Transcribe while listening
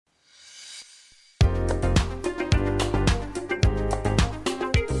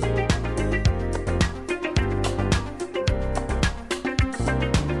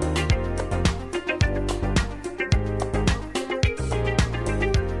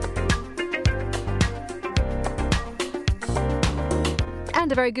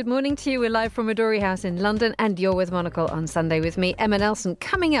And a very good morning to you. We're live from Midori House in London, and you're with Monocle on Sunday with me, Emma Nelson.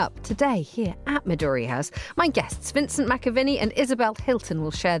 Coming up today here at Midori House, my guests Vincent McAviney and Isabel Hilton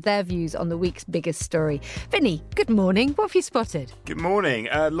will share their views on the week's biggest story. Vinny, good morning. What have you spotted? Good morning.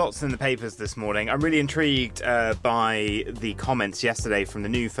 Lots in the papers this morning. I'm really intrigued by the comments yesterday from the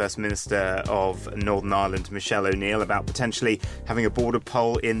new First Minister of Northern Ireland, Michelle O'Neill, about potentially having a border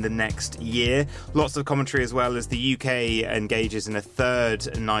poll in the next year. Lots of commentary as well as the UK engages in a third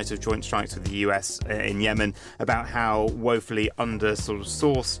night of joint strikes with the US in Yemen about how woefully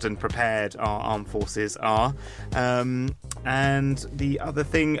under-sourced and prepared our armed forces are. And the other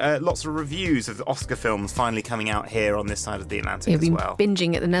thing, lots of reviews of the Oscar films finally coming out here on this side of the Atlantic as well. You've been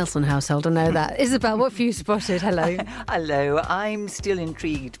binging at the Nelson household, I know that. Isabel, what have you spotted? Hello. Hello. I'm still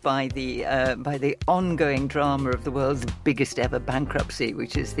intrigued by the ongoing drama of the world's biggest ever bankruptcy,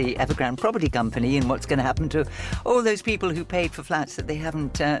 which is the Evergrande Property Company, and what's going to happen to all those people who paid for flats that they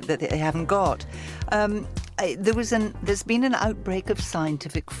haven't got. There's been an outbreak of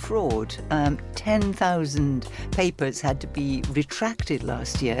scientific fraud. 10,000 papers had to be retracted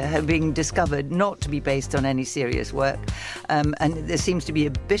last year, having discovered not to be based on any serious work. And there seems to be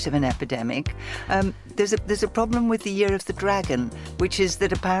a bit of an epidemic. There's a problem with the Year of the Dragon, which is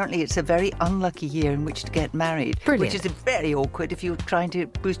that apparently it's a very unlucky year in which to get married. Brilliant. Which is very awkward if you're trying to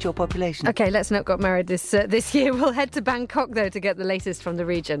boost your population. OK, let's not get married this year. We'll head to Bangkok, though, to get the latest from the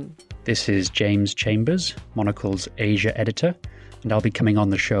region. This is James Chambers, Monocle's Asia editor, and I'll be coming on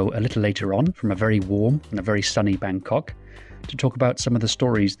the show a little later on from a very warm and a very sunny Bangkok to talk about some of the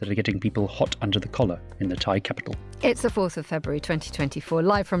stories that are getting people hot under the collar in the Thai capital. It's the 4th of February 2024.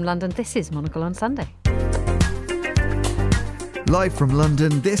 Live from London, this is Monocle on Sunday. Live from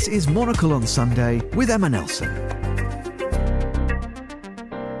London, this is Monocle on Sunday with Emma Nelson.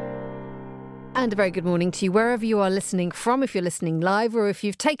 And a very good morning to you, wherever you are listening from, if you're listening live or if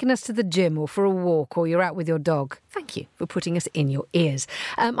you've taken us to the gym or for a walk or you're out with your dog. Thank you for putting us in your ears.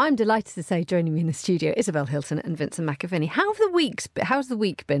 I'm delighted to say, joining me in the studio, Isabel Hilton and Vincent McAviney. How's the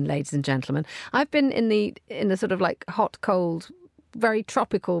week been, ladies and gentlemen? I've been in the sort of like hot, cold, very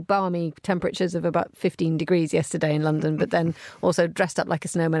tropical, balmy temperatures of about 15 degrees yesterday in London, but then also dressed up like a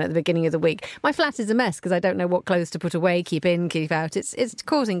snowman at the beginning of the week. My flat is a mess because I don't know what clothes to put away, keep in, keep out. It's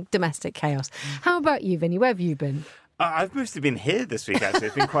causing domestic chaos. How about you, Vinny? Where have you been? I've mostly been here this week, actually.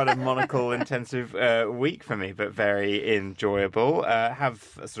 It's been quite a Monocle-intensive week for me, but very enjoyable. Have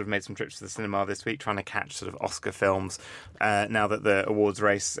sort of made some trips to the cinema this week, trying to catch sort of Oscar films now that the awards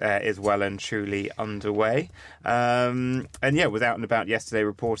race is well and truly underway. And yeah, was out and about yesterday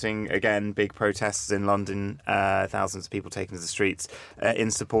reporting, again, big protests in London, thousands of people taking to the streets in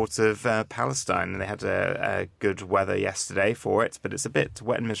support of Palestine. And they had a good weather yesterday for it, but it's a bit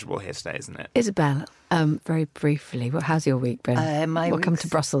wet and miserable here today, isn't it? Isabel, very briefly, how's your week been? We'll come to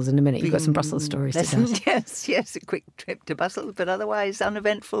Brussels in a minute. You've got some Brussels stories to tell. Yes, a quick trip to Brussels, but otherwise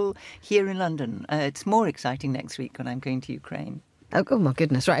uneventful here in London. It's more exciting next week when I'm going to Ukraine. Oh my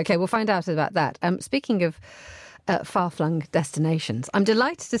goodness. Right, OK, we'll find out about that. Speaking of far-flung destinations, I'm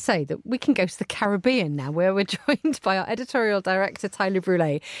delighted to say that we can go to the Caribbean now, where we're joined by our editorial director, Tyler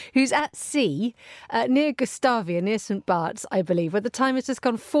Brûlé, who's at sea near Gustavia, near St Bart's, I believe, where the time has just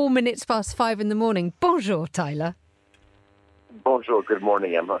gone 4 minutes past 5 in the morning. Bonjour, Tyler. Bonjour, good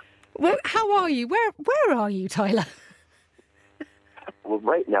morning, Emma. Well, how are you? Where are you, Tyler? Well,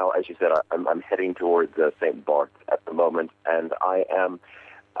 right now, as you said, I'm heading towards St. Bart's at the moment, and I am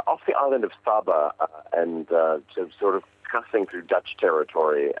off the island of Saba and sort of passing through Dutch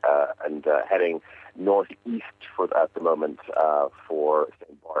territory and heading northeast at the moment for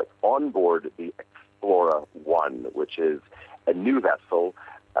St. Bart's. On board the Explora 1, which is a new vessel,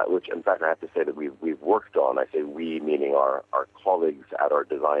 which, in fact, I have to say that we've worked on. I say we, meaning our colleagues at our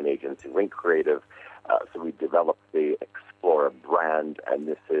design agency, Link Creative. So we developed the Explora brand, and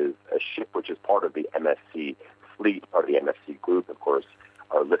this is a ship which is part of the MSC fleet, part of the MSC group. Of course,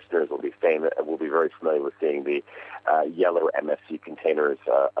 our listeners will be very familiar with seeing the yellow MSC containers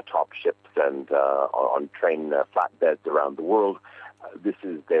atop ships and on train flatbeds around the world. This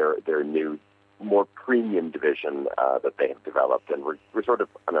is their new, more premium division that they have developed, and we're sort of,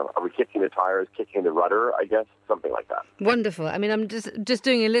 I don't know, are we kicking the tires, kicking the rudder, I guess, something like that. Wonderful. I mean, I'm just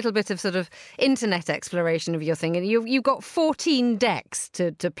doing a little bit of sort of internet exploration of your thing, and you've got 14 decks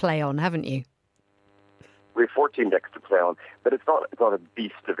to play on, haven't you? We have 14 decks to play on, but it's not a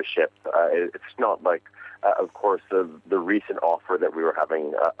beast of a ship. It's not like, of course, the recent offer that we were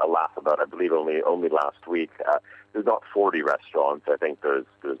having a laugh about, I believe only last week. There's not 40 restaurants. I think there's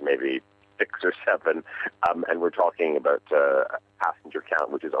maybe 6 or 7, and we're talking about passenger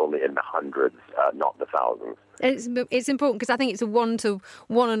count, which is is only in the hundreds, not the thousands. It's important because I think it's a 1 to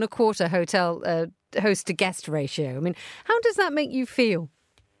 1.25 hotel host to guest ratio. I mean, how does that make you feel?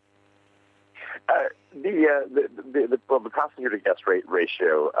 The passenger to guest rate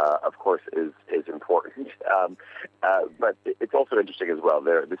ratio, of course, is important. But it's also interesting as well.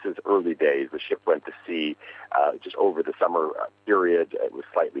 This is early days. The ship went to sea just over the summer period. It was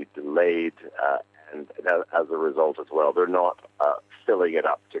slightly delayed, and as a result as well, they're not filling it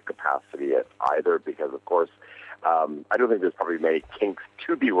up to capacity yet either. Because of course, I don't think there's probably many kinks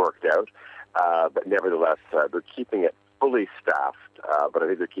to be worked out. But nevertheless, they're keeping it fully staffed, but I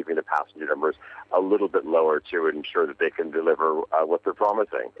think they're keeping the passenger numbers a little bit lower to ensure that they can deliver what they're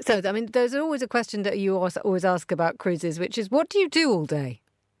promising. So, I mean, there's always a question that you always ask about cruises, which is, what do you do all day?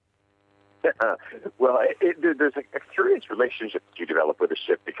 Well, there's a curious relationship that you develop with a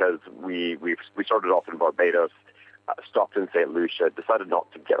ship because we started off in Barbados, stopped in St. Lucia, decided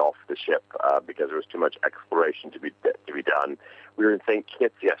not to get off the ship because there was too much exploration to be done. We were in St.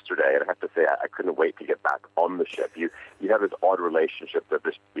 Kitts yesterday, and I have to say I couldn't wait to get back on the ship. You have this odd relationship that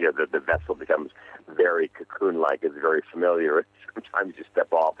the vessel becomes very cocoon-like, it's very familiar. And sometimes you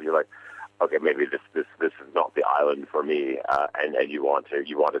step off and you're like, okay, maybe this is not the island for me, and you want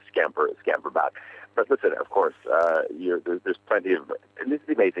to scamper back. But listen, of course, there's plenty of, and this is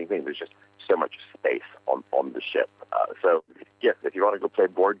the amazing thing. There's just so much space on the ship. So yes, if you want to go play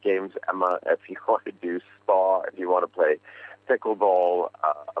board games, Emma, if you want to do spa, if you want to play pickleball,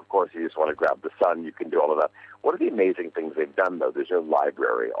 of course, you just want to grab the sun. You can do all of that. One of the amazing things they've done, though, there's no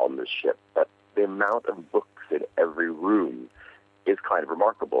library on the ship, but the amount of books in every room is kind of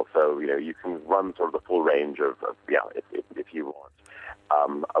remarkable. So, you can run sort of the full range of if you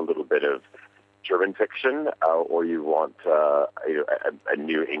want a little bit of German fiction or you want a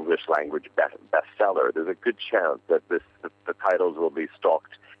new English language bestseller, there's a good chance that the titles will be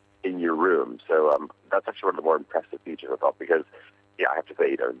stocked in your room. So that's actually one of the more impressive features, I thought, because I have to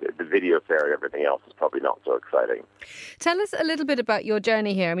say, the video fare and everything else is probably not so exciting. Tell us a little bit about your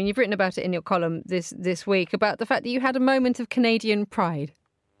journey here. I mean, you've written about it in your column this week, about the fact that you had a moment of Canadian pride.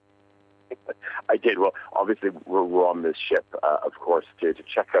 I did. Well, obviously, we're on this ship, of course, to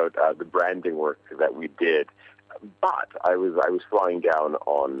check out the branding work that we did. But I was flying down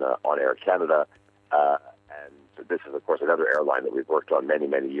on Air Canada, and this is, of course, another airline that we've worked on many,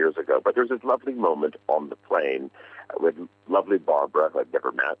 many years ago. But there's this lovely moment on the plane with lovely Barbara, who I've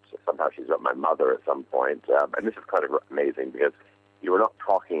never met. Somehow she's met my mother at some point. And this is kind of amazing because you were not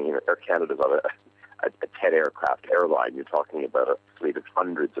talking, Air Canada's on a 10-aircraft airline. You're talking about a fleet of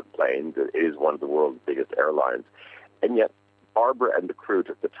hundreds of planes. It is one of the world's biggest airlines. And yet Barbara and the crew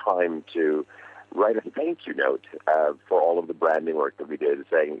took the time to write a thank you note for all of the branding work that we did,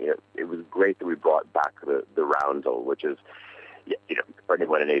 saying it was great that we brought back the roundel, which is, for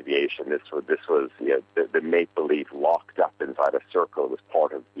anyone in aviation, this was the maple leaf locked up inside a circle. It was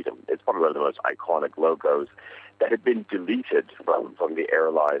part of, it's probably one of the most iconic logos that had been deleted from the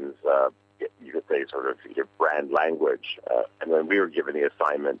airline's, you could say, sort of brand language. And when we were given the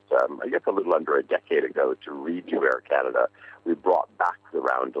assignment, I guess a little under a decade ago, to redo Air Canada, we brought back the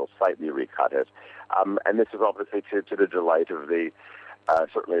roundel, slightly recut it. And this is obviously to the delight of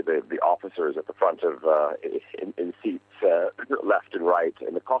certainly the officers at the front of in seats left and right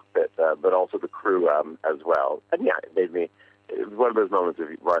in the cockpit, but also the crew as well. And it was one of those moments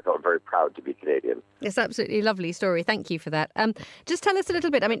where I felt very proud to be Canadian. It's an absolutely lovely story. Thank you for that. Just tell us a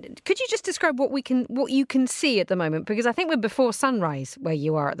little bit. I mean, could you just describe what you can see at the moment? Because I think we're before sunrise where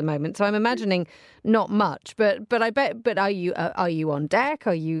you are at the moment, so I'm imagining not much. But I bet. But are you on deck?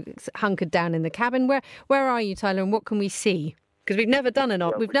 Are you hunkered down in the cabin? Where are you, Tyler? And what can we see? Because we've never done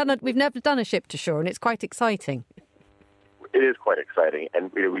we've never done a ship to shore, and it's quite exciting. It is quite exciting,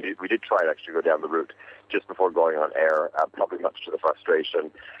 and we did try to actually go down the route just before going on air, probably much to the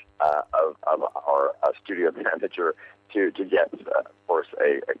frustration of our studio manager to get, of course,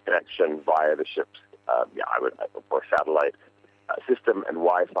 a connection via the ship's, of course, satellite system and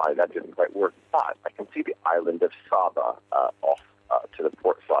Wi-Fi. That didn't quite work, but I can see the island of Saba off to the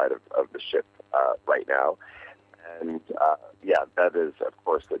port side of the ship right now. And, that is, of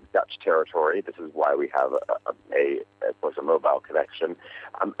course, the Dutch territory. This is why we have, of course, a mobile connection.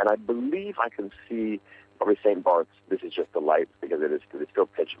 And I believe I can see probably St. Bart's. This is just the lights because it is still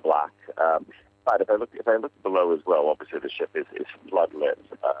pitch black. But if I look below as well, obviously the ship is floodlit.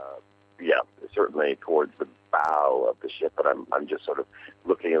 Certainly towards the bow of the ship, but I'm just sort of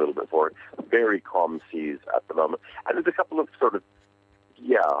looking a little bit forward. Very calm seas at the moment. And there's a couple of sort of,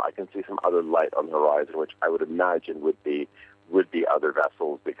 I can see some other light on the horizon, which I would imagine would be other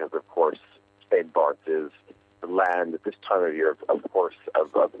vessels, because of course St. Bart's is the land at this time of year, of course,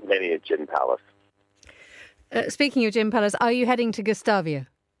 of many a gin palace. Speaking of gin palace, are you heading to Gustavia?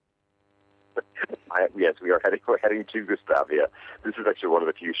 Yes, we're heading to Gustavia. This is actually one of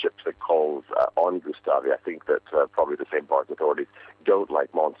the few ships that calls on Gustavia. I think that probably the St. Barts authorities don't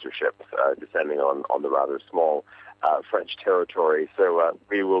like monster ships descending on the rather small French territory. So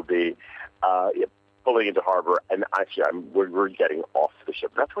we will be pulling into harbor, and actually we're getting off the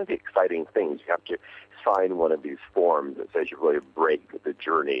ship. That's one of the exciting things. You have to sign one of these forms that says you really break the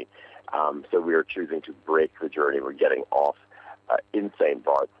journey. So we are choosing to break the journey. We're getting off in St.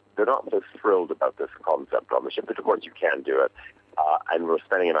 Barts. They're not so thrilled about this concept on the ship, but of course you can do it. And we're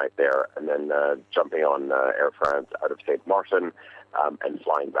spending a night there, and then jumping on Air France out of St. Martin and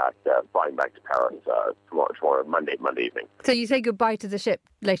flying back to Paris tomorrow, Monday evening. So you say goodbye to the ship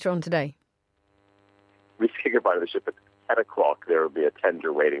later on today? We say goodbye to the ship at 10 o'clock. There will be a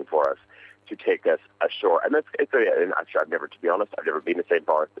tender waiting for us to take us ashore. And and actually, I've never been to St.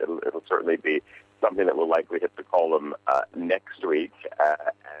 Barts. It'll certainly be something that will likely hit the column next week,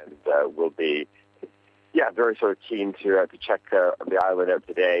 and we'll be, very sort of keen to check the island out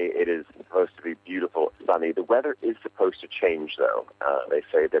today. It is supposed to be beautiful, sunny. The weather is supposed to change, though. They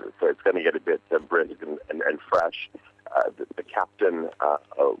say that it's going to get a bit brisk and fresh. The captain,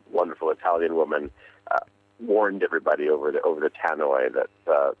 a wonderful Italian woman, warned everybody over the tannoy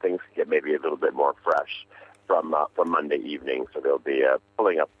that things can get maybe a little bit more fresh from Monday evening. So they'll be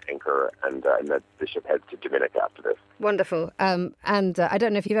pulling up anchor, and the ship heads to Dominica after this. Wonderful. And I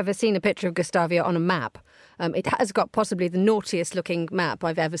don't know if you've ever seen a picture of Gustavia on a map. It has got possibly the naughtiest looking map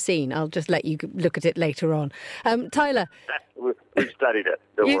I've ever seen. I'll just let you look at it later on. Tyler. We've studied it.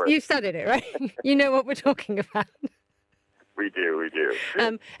 You've studied it, right? You know what we're talking about. We do.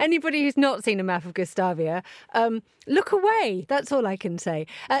 Anybody who's not seen a map of Gustavia, look away. That's all I can say.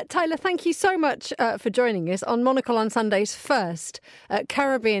 Tyler, thank you so much for joining us on Monocle on Sunday's first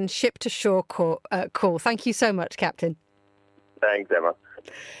Caribbean ship-to-shore call. Thank you so much, Captain. Thanks, Emma.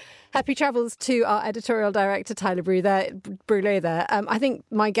 Happy travels to our editorial director, Tyler Brûlé there. I think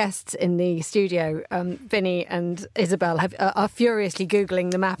my guests in the studio, Vinny and Isabel, are furiously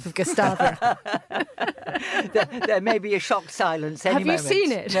Googling the map of Gustavia. There may be a shocked silence any moment. Have you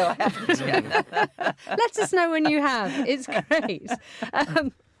seen it? No, I haven't. Let us know when you have. It's great.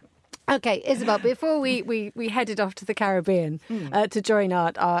 Okay, Isabel, before we headed off to the Caribbean to join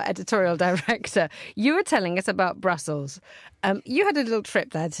our editorial director, you were telling us about Brussels. You had a little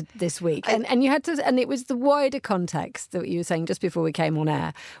trip there this week, and you had to, and it was the wider context that you were saying just before we came on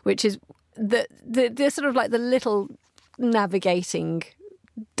air, which is the sort of like the little navigating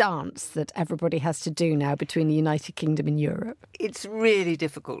dance that everybody has to do now between the United Kingdom and Europe. It's really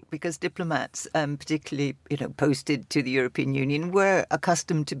difficult because diplomats, particularly posted to the European Union, were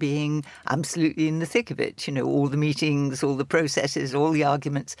accustomed to being absolutely in the thick of it. All the meetings, all the processes, all the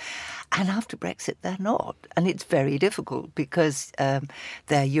arguments. And after Brexit, they're not. And it's very difficult because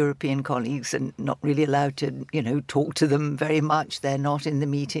their European colleagues are not really allowed to, talk to them very much. They're not in the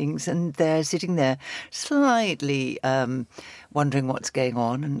meetings, and they're sitting there slightly wondering what's going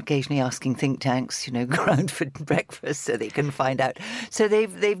on and occasionally asking think tanks, go around for breakfast so they can find out. So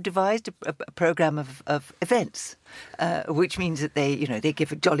they've devised a program of events, which means that they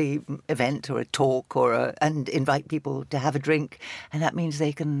give a jolly event or a talk and invite people to have a drink, and that means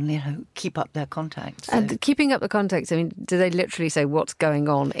they can keep up their contacts. So. And keeping up the contacts, I mean, do they literally say what's going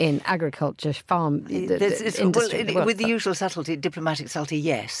on in agriculture, farm industry? Well, with the usual subtlety, diplomatic subtlety,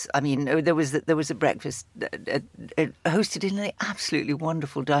 yes. I mean, there was a breakfast hosted in an absolutely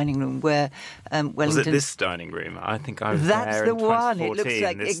wonderful dining room where Wellington. Was it this dining room? I think I was That's there the in one. 2014. It looks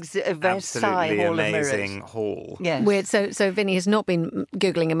like this Versailles absolutely Hall of amazing Mirrors. hall. Yes. Weird. So Vinny has not been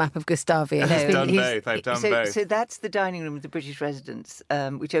Googling a map of Gustavia. I've done both. So that's the dining room of the British residence,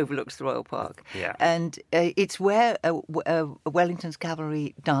 which overlooks the Royal Park. Yeah. And it's where Wellington's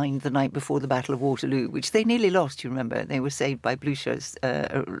cavalry dined the night before the Battle of Waterloo, which they nearly lost, you remember. They were saved by Blucher's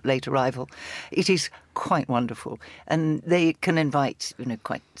late arrival. It is quite wonderful. And they can invite,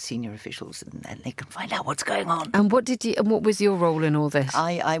 quite senior officials, and they can find out what's going on. And what was your role in all this?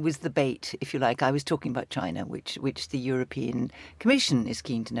 I was the bait, if you like. I was talking about China, which the European Commission is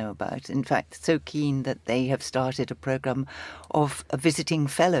keen to know about. In fact, so keen that they have started a programme of visiting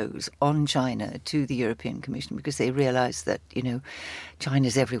fellows on China to the European Commission because they realise that,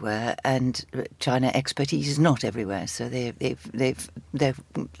 China's everywhere and China expertise is not everywhere. So they're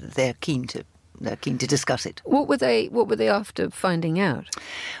keen to they're keen to discuss it. What were they after finding out?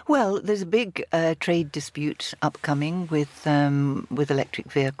 Well, there's a big trade dispute upcoming with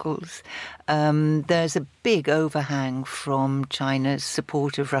electric vehicles. There's a big overhang from China's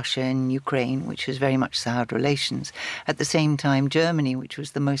support of Russia in Ukraine, which has very much soured relations. At the same time, Germany, which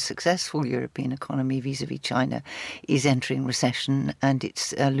was the most successful European economy vis-à-vis China, is entering recession and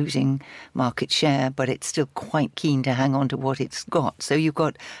it's losing market share, but it's still quite keen to hang on to what it's got. So you've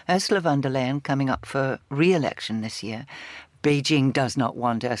got Ursula von der Leyen coming up for re-election this year. Beijing does not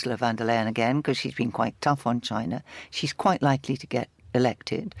want Ursula von der Leyen again because she's been quite tough on China. She's quite likely to get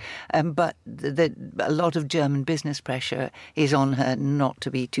elected. But a lot of German business pressure is on her not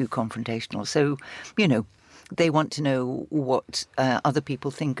to be too confrontational. So, they want to know what other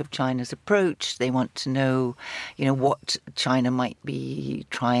people think of China's approach. They want to know, what China might be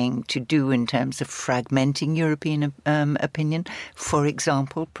trying to do in terms of fragmenting European opinion. For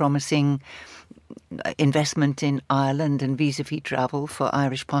example, promising investment in Ireland and visa-free travel for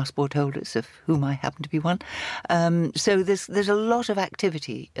Irish passport holders, of whom I happen to be one. So there's a lot of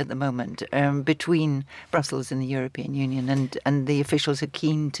activity at the moment between Brussels and the European Union, and the officials are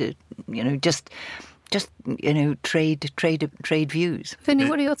keen to, just trade views. Vinny,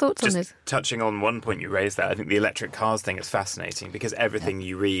 what are your thoughts on this? Touching on one point you raised there, I think the electric cars thing is fascinating because everything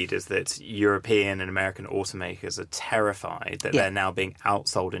you read is that European and American automakers are terrified that they're now being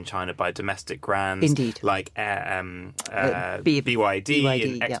outsold in China by domestic brands. Indeed. Like BYD and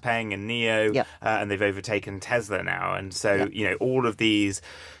XPeng and NIO, and they've overtaken Tesla now. And so, all of these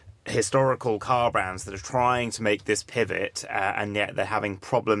historical car brands that are trying to make this pivot, and yet they're having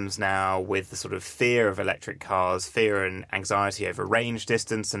problems now with the sort of fear of electric cars, fear and anxiety over range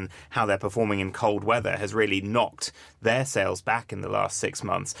distance and how they're performing in cold weather has really knocked their sales back in the last 6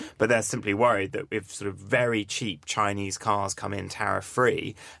 months. But they're simply worried that if sort of very cheap Chinese cars come in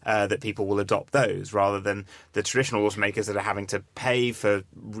tariff-free, that people will adopt those rather than the traditional automakers that are having to pay for,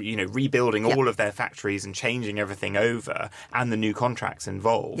 rebuilding all of their factories and changing everything over and the new contracts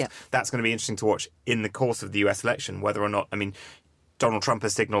involved. That's going to be interesting to watch in the course of the US election, whether or not, Donald Trump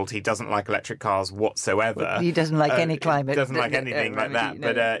has signalled he doesn't like electric cars whatsoever. He doesn't like any climate. Doesn't like anything like that.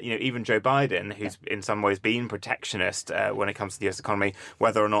 No. But, even Joe Biden, who's in some ways been protectionist when it comes to the US economy,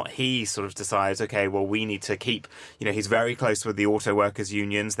 whether or not he sort of decides, okay, well, we need to keep, he's very close with the auto workers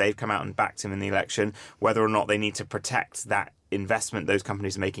unions. They've come out and backed him in the election. Whether or not they need to protect that investment those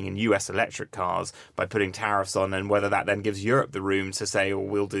companies are making in US electric cars by putting tariffs on, and whether that then gives Europe the room to say, well,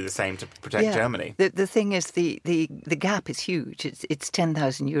 we'll do the same to protect Germany. The thing is, the gap is huge. It's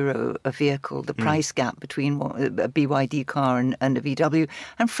 €10,000 a vehicle, the price gap between a BYD car and a VW.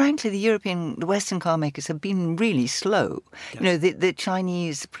 And frankly, the Western car makers have been really slow. Yes. The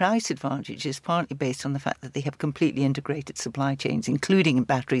Chinese price advantage is partly based on the fact that they have completely integrated supply chains, including in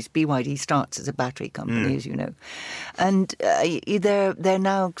batteries. BYD starts as a battery company, as you know. And they're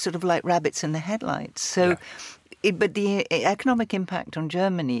now sort of like rabbits in the headlights. So, but the economic impact on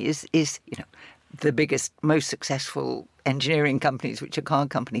Germany is the biggest, most successful engineering companies, which are car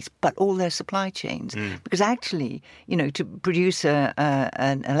companies, but all their supply chains. Because actually, to produce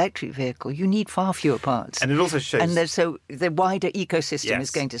an electric vehicle, you need far fewer parts. And it also shows... And so the wider ecosystem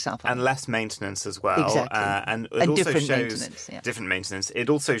is going to suffer. And less maintenance as well. Exactly. And it also different shows... maintenance. Different maintenance. It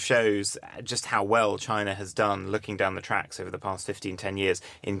also shows just how well China has done looking down the tracks over the past 10 years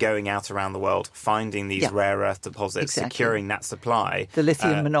in going out around the world, finding these rare earth deposits, securing that supply. The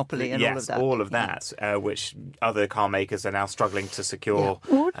lithium monopoly and all of that. Which other car makers are now struggling to secure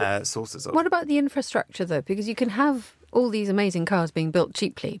sources of. What about the infrastructure, though? Because you can have all these amazing cars being built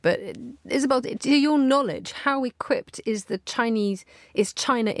cheaply, but Isabel, to your knowledge, how equipped is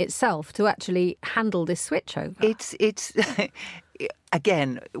China itself to actually handle this switchover? It's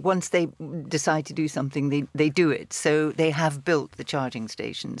again, once they decide to do something, they do it. So they have built the charging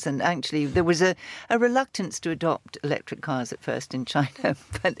stations. And actually, there was a reluctance to adopt electric cars at first in China.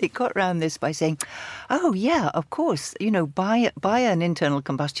 But they got around this by saying, oh, yeah, of course, buy an internal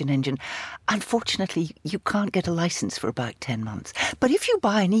combustion engine. Unfortunately, you can't get a license for about 10 months. But if you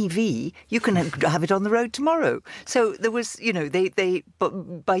buy an EV, you can have it on the road tomorrow. So there was,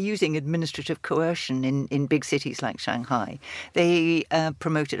 by using administrative coercion in big cities like Shanghai, they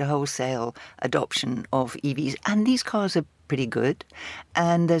promoted a wholesale adoption of EVs. And these cars are pretty good.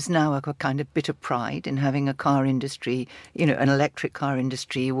 And there's now a kind of bit of pride in having a car industry, an electric car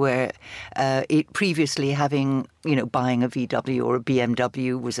industry where it previously having, buying a VW or a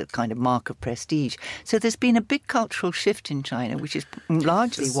BMW was a kind of mark of prestige. So there's been a big cultural shift in China, which is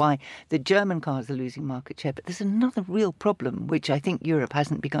largely why the German cars are losing market share. But there's another real problem, which I think Europe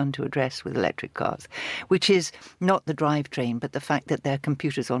hasn't begun to address with electric cars, which is not the drivetrain, but the fact that they're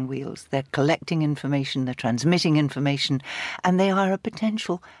computers on wheels. They're collecting information, they're transmitting information, and they are a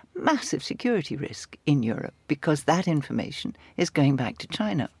potential massive security risk in Europe because that information is going back to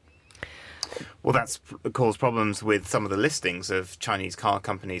China. Well, that's caused problems with some of the listings of Chinese car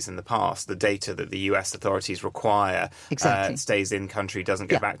companies in the past. The data that the US authorities require stays in country, doesn't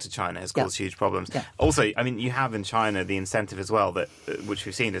go back to China, has caused huge problems. Yeah. Also, I mean, you have in China the incentive as well, that which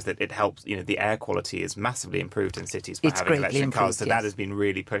we've seen, is that it helps, the air quality is massively improved in cities by having electric cars. So that has been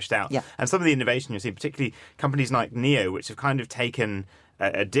really pushed out. Yeah. And some of the innovation you see, particularly companies like NIO, which have kind of taken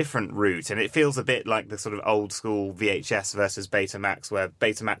a different route, and it feels a bit like the sort of old school VHS versus Betamax, where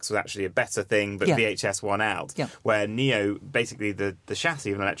Betamax was actually a better thing, but VHS won out. Yeah. Where NIO, basically the chassis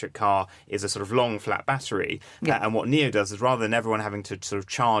of an electric car is a sort of long flat battery, and what NIO does is, rather than everyone having to sort of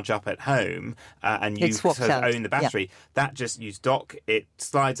charge up at home and you sort of own the battery, that just you dock, it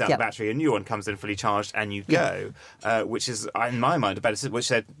slides out the battery, a new one comes in fully charged, and you go, which is in my mind a better, which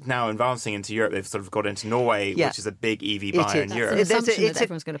they're now advancing into Europe. They've sort of got into Norway, which is a big EV buyer in Europe.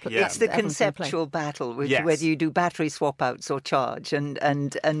 Everyone's going to put it's the conceptual battle, whether you do battery swap outs or charge,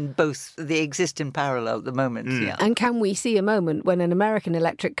 and both they exist in parallel at the moment. Yeah. And can we see a moment when an American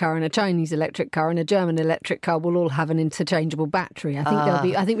electric car and a Chinese electric car and a German electric car will all have an interchangeable battery? I think there'll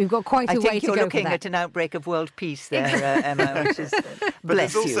be. I think we've got quite a way to go. I think you're looking at an outbreak of world peace there, Emma. Which is but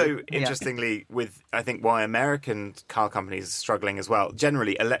there's also, interestingly, with I think why American car companies are struggling as well.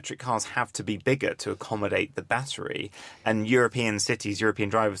 Generally, electric cars have to be bigger to accommodate the battery, and European cities, European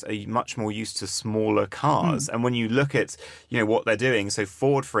drivers are much more used to smaller cars. And when you look at, what they're doing, so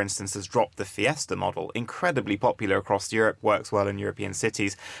Ford, for instance, has dropped the Fiesta model, incredibly popular across Europe, works well in European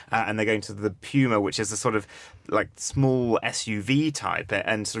cities, and they're going to the Puma, which is a sort of like small SUV type,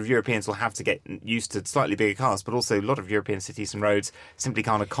 and sort of Europeans will have to get used to slightly bigger cars, but also a lot of European cities and roads simply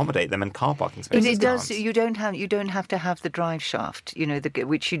can't accommodate them, and car parking spaces But it does. You don't have to have the drive shaft,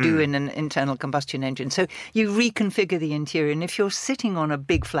 which you do in an internal combustion engine. So you reconfigure the interior, and if you're sitting on a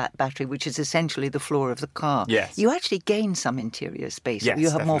big flat battery, which is essentially the floor of the car, you actually gain some interior space. Yes, you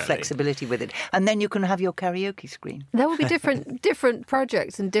have more flexibility with it, and then you can have your karaoke screen. There will be different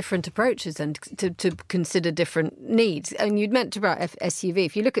projects and different approaches, and to consider different needs. And you'd mentioned about SUV.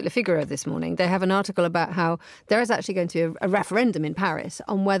 If you look at Le Figaro this morning, they have an article about how there is actually going to be a referendum in Paris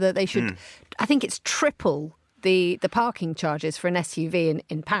on whether they should. I think it's triple the parking charges for an SUV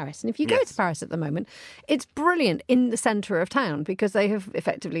in Paris. And if you go to Paris at the moment, it's brilliant in the centre of town because they have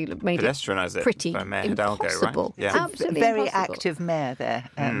effectively made it pretty by Mayor Hidalgo, impossible. Right? Yeah. Absolutely very impossible. Active mayor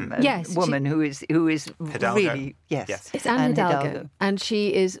there. Woman who is Hidalgo. Really It's Anne Hidalgo, and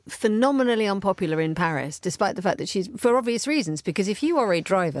she is phenomenally unpopular in Paris, despite the fact that she's, for obvious reasons, because if you are a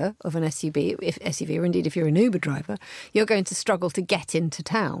driver of an SUV, or indeed if you're an Uber driver, you're going to struggle to get into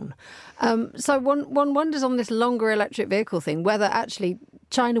town. So one wonders on this longer electric vehicle thing whether actually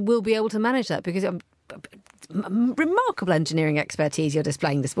China will be able to manage that, because remarkable engineering expertise you're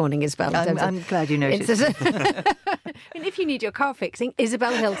displaying this morning, Isabel. I'm glad you noticed. And if you need your car fixing,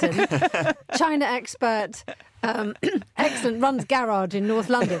 Isabel Hilton, China expert, excellent, runs garage in North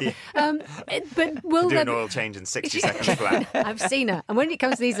London. But will do an oil change in 60 seconds flat. I've seen her, and when it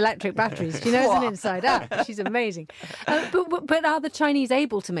comes to these electric batteries, she knows an inside out. She's amazing. But are the Chinese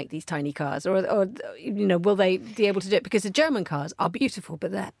able to make these tiny cars, or will they be able to do it? Because the German cars are beautiful,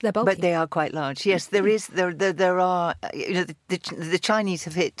 but they're bulky. But they are quite large. Yes, there are. The Chinese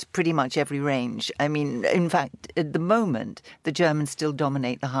have hit pretty much every range. I mean, in fact, at the moment, the Germans still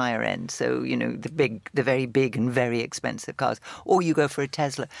dominate the higher end. So the very big and very expensive cars, or you go for a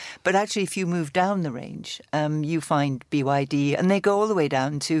Tesla. But actually, if you move down the range, you find BYD, and they go all the way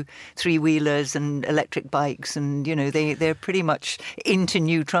down to three-wheelers and electric bikes, and they're pretty much into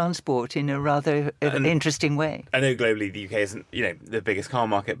new transport in a rather interesting way. I know globally the UK isn't the biggest car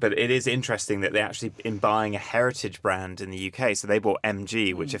market, but it is interesting that they actually, in buying a heritage brand in the UK, so they bought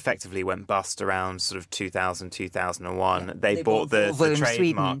MG, which effectively went bust around sort of 2000, 2001. Yeah. They bought the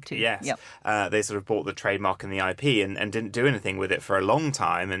trademark. Yes, they sort of bought the trademark and the IP and didn't do anything with it for a long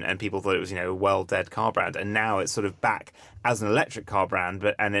time, and people thought it was a well dead car brand, and now it's sort of back as an electric car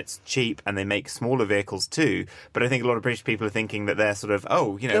brand, and it's cheap, and they make smaller vehicles too. But I think a lot of British people are thinking that they're sort of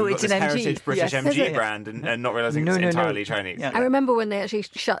we've got this heritage British MG brand, and not realising it's entirely Chinese. Yeah. I remember when they actually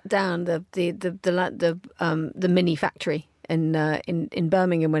shut down the Mini factory in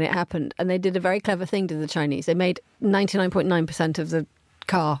Birmingham when it happened, and they did a very clever thing to the Chinese. They made 99.9% of the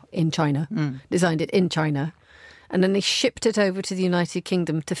car in China, designed it in China, and then they shipped it over to the United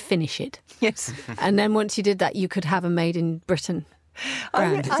Kingdom to finish it. Yes. And then once you did that, you could have a made in Britain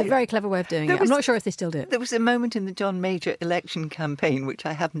brand. It's a very clever way of doing it. I'm not sure if they still do it. There was a moment in the John Major election campaign, which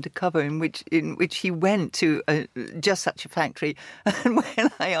I happened to cover, in which he went to just such a factory. And when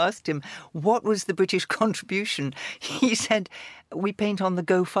I asked him what was the British contribution, he said, "We paint on the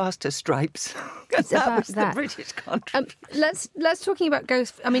Go Faster stripes." That was the British contribution. Let's talking about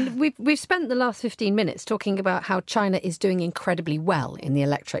I mean, we've spent the last 15 minutes talking about how China is doing incredibly well in the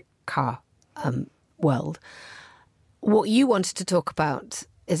electric car world. What you wanted to talk about,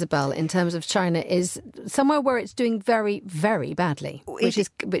 Isabel, in terms of China, is somewhere where it's doing very, very badly, which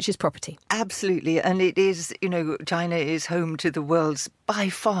is property. Absolutely. And it is, China is home to by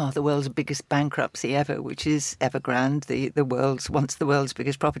far the world's biggest bankruptcy ever, which is Evergrande, once the world's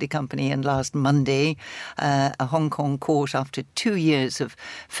biggest property company. And last Monday, a Hong Kong court, after 2 years of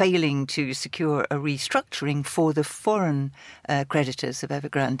failing to secure a restructuring for the foreign creditors of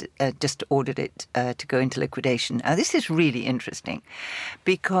Evergrande, just ordered it to go into liquidation. Now, this is really interesting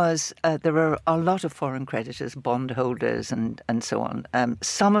because there are a lot of foreign creditors, bondholders and so on.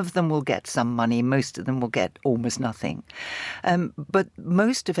 Some of them will get some money. Most of them will get almost nothing. But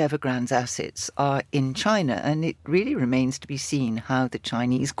most of Evergrande's assets are in China, and it really remains to be seen how the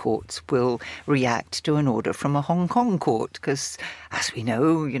Chinese courts will react to an order from a Hong Kong court, because, as we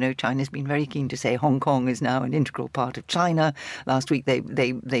know, China's been very keen to say Hong Kong is now an integral part of China. Last week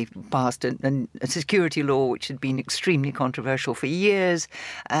they passed a security law which had been extremely controversial for years,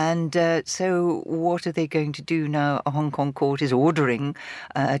 and so what are they going to do now? A Hong Kong court is ordering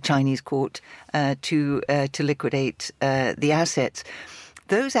a Chinese court to liquidate the assets.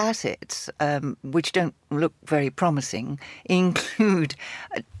 Those assets, which don't look very promising, include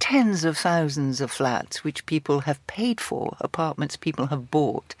tens of thousands of flats which people have paid for, apartments people have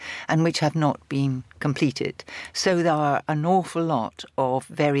bought, and which have not been completed. So there are an awful lot of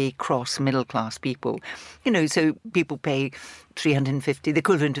very cross middle-class people. So people pay the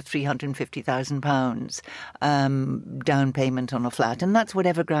equivalent of £350,000 down payment on a flat. And that's what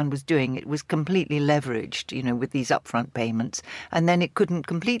Evergrande was doing. It was completely leveraged, with these upfront payments. And then it couldn't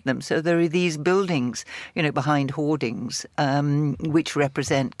complete them. So there are these buildings, behind hoardings, which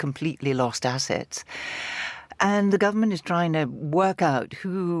represent completely lost assets. And the government is trying to work out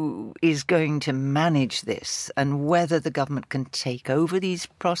who is going to manage this and whether the government can take over these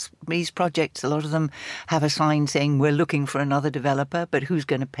projects. A lot of them have a sign saying we're looking for another developer, but who's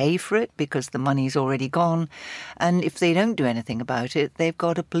going to pay for it because the money's already gone? And if they don't do anything about it, they've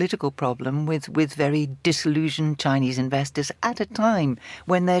got a political problem with very disillusioned Chinese investors at a time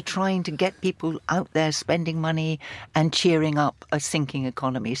when they're trying to get people out there spending money and cheering up a sinking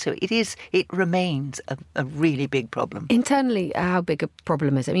economy. So it remains a really big problem. Internally, how big a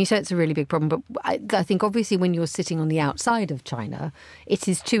problem is it? I mean, you say it's a really big problem, but I think obviously when you're sitting on the outside of China, it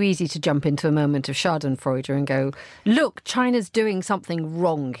is too easy to jump into a moment of schadenfreude and go, look, China's doing something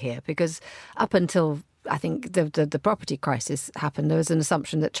wrong here, because up until I think the property crisis happened, there was an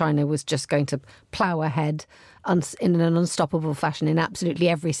assumption that China was just going to plough ahead in an unstoppable fashion in absolutely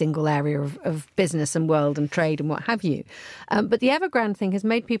every single area of business and world and trade and what have you. But the Evergrande thing has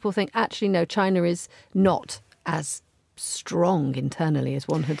made people think, actually, no, China is not as strong internally as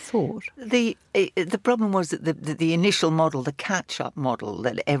one had thought. The problem was that the initial model, the catch-up model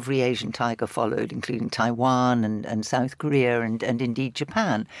that every Asian tiger followed, including Taiwan and South Korea and indeed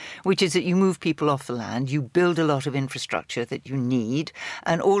Japan, which is that you move people off the land, you build a lot of infrastructure that you need,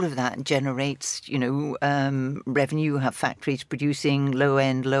 and all of that generates, revenue. You have factories producing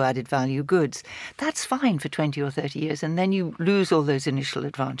low-end, low-added value goods. That's fine for 20 or 30 years, and then you lose all those initial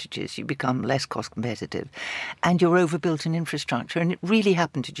advantages. You become less cost competitive, and you're overbuilt in infrastructure. And it really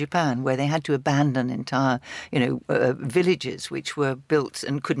happened to Japan, where they had to abandon entire, villages which were built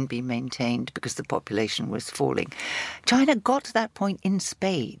and couldn't be maintained because the population was falling. China got to that point in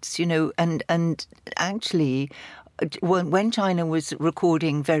spades, and actually, when China was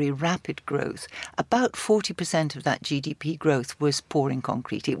recording very rapid growth, about 40% of that GDP growth was pouring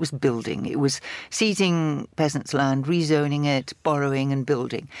concrete. It was building. It was seizing peasants' land, rezoning it, borrowing and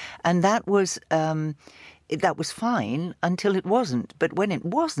building. And that was fine until it wasn't. But when it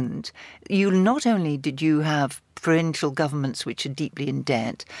wasn't, not only did you have provincial governments which are deeply in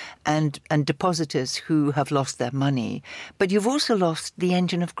debt and depositors who have lost their money, but you've also lost the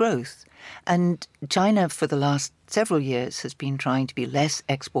engine of growth. And China, for the last several years, has been trying to be less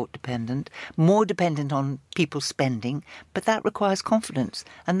export dependent, more dependent on people spending, but that requires confidence,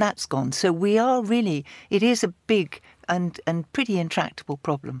 and that's gone. So it is a big and pretty intractable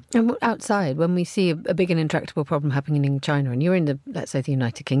problem. And outside, when we see a big and intractable problem happening in China, and you're in let's say, the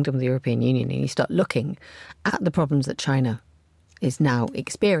United Kingdom, the European Union, and you start looking at the problems that China is now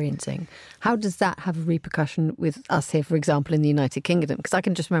experiencing, how does that have a repercussion with us here, for example, in the United Kingdom? Because I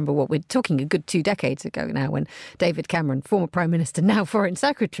can just remember what we're talking a good 2 decades ago now, when David Cameron, former Prime Minister, now Foreign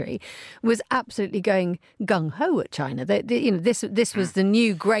Secretary, was absolutely going gung-ho at China. This was the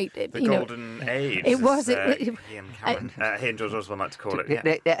new great... The golden age. It was. Ian Cameron, he and George Osborne like to call it.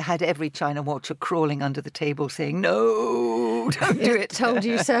 Yeah. It had every China watcher crawling under the table saying, no, don't do it. Told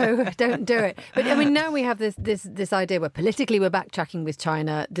you so, don't do it. But I mean, now we have this idea where politically we're backtracking with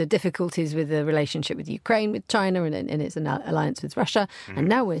China, the difficulties with the relationship with Ukraine, with China and its alliance with Russia. And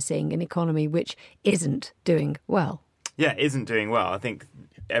now we're seeing an economy which isn't doing well. Yeah, isn't doing well. I think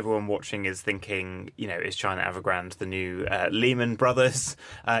everyone watching is thinking, is China Evergrande the new Lehman Brothers?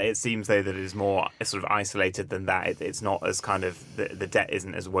 It seems, though, that it is more sort of isolated than that. It's not as kind of, the debt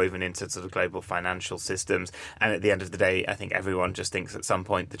isn't as woven into sort of global financial systems. And at the end of the day, I think everyone just thinks at some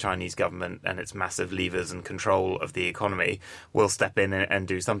point the Chinese government and its massive levers and control of the economy will step in and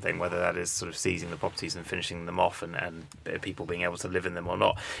do something, whether that is sort of seizing the properties and finishing them off and people being able to live in them or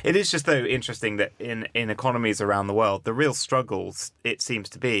not. It is just, though, interesting that in economies around the world, the real struggles, it seems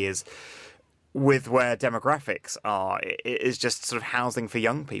to be, is with where demographics are, it is just sort of housing for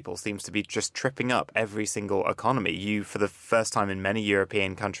young people seems to be just tripping up every single economy. You, for the first time in many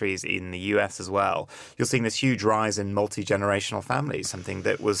European countries, in the US as well, you're seeing this huge rise in multi-generational families, something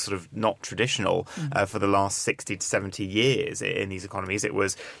that was sort of not traditional for the last 60 to 70 years in these economies. It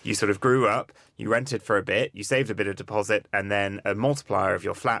was, you sort of grew up, you rented for a bit, you saved a bit of deposit, and then a multiplier of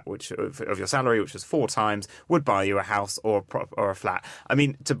your flat, of your salary, which was 4 times, would buy you a house or a flat. I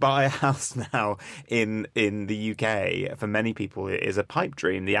mean, to buy a house now in the UK for many people is a pipe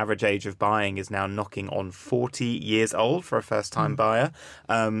dream. The average age of buying is now knocking on 40 years old for a first-time buyer.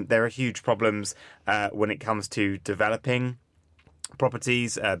 There are huge problems when it comes to developing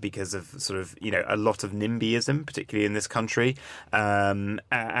properties because of sort of, a lot of NIMBYism, particularly in this country. And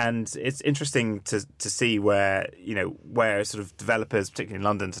it's interesting to see where sort of developers, particularly in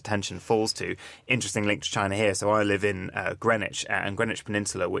London's attention falls to. Interesting link to China here. So I live in Greenwich and Greenwich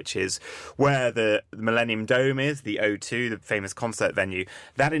Peninsula, which is where the Millennium Dome is, the O2, the famous concert venue.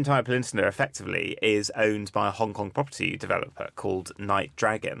 That entire peninsula effectively is owned by a Hong Kong property developer called Night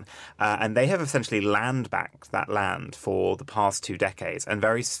Dragon. And they have essentially land backed that land for the past 2 decades and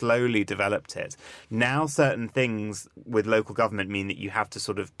very slowly developed it. Now certain things with local government mean that you have to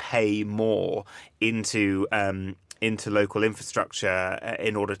sort of pay more into local infrastructure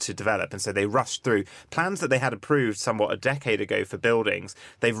in order to develop. And so they rushed through plans that they had approved somewhat a decade ago for buildings.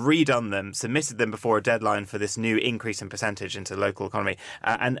 They've redone them, submitted them before a deadline for this new increase in percentage into the local economy.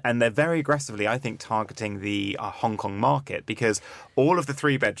 And they're very aggressively, I think, targeting the Hong Kong market, because all of the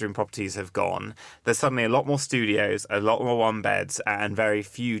 3-bedroom properties have gone. There's suddenly a lot more studios, a lot more 1-beds, and very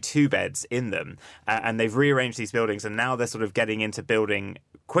few 2-beds in them. And they've rearranged these buildings, and now they're sort of getting into building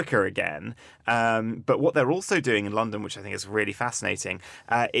quicker again. But what they're also doing in London, which I think is really fascinating,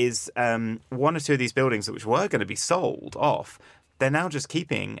 is 1 or 2 of these buildings which were going to be sold off, they're now just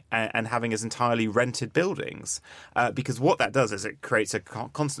keeping and having as entirely rented buildings. Because what that does is it creates a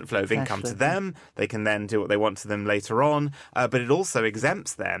constant flow of income to them. They can then do what they want to them later on. But it also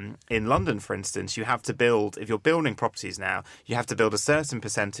exempts them. In London, for instance, you have to build, if you're building properties now, you have to build a certain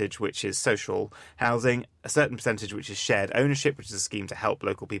percentage which is social housing, a certain percentage which is shared ownership, which is a scheme to help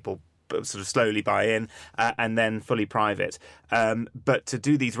local people sort of slowly buy in, and then fully private. But to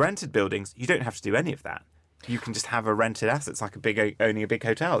do these rented buildings, you don't have to do any of that. You can just have a rented asset. It's like owning a big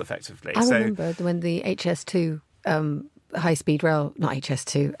hotel, effectively. I remember when the HS2 high-speed rail, not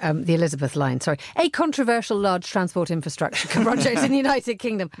HS2, the Elizabeth line, sorry, a controversial large transport infrastructure project in the United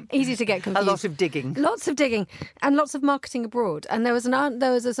Kingdom. Easy to get confused. A lot of digging. Lots of digging and lots of marketing abroad. And there was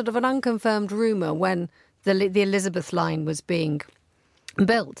a sort of an unconfirmed rumour when the Elizabeth line was being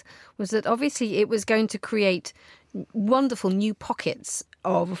built, was that obviously it was going to create wonderful new pockets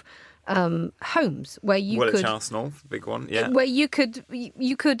of homes where you Woolwich Arsenal, big one, yeah. Where you could,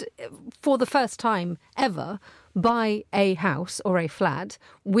 for the first time ever, buy a house or a flat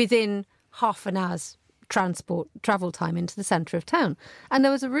within half an hour's travel time into the centre of town. And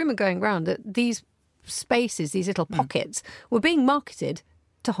there was a rumour going around that these spaces, these little pockets, were being marketed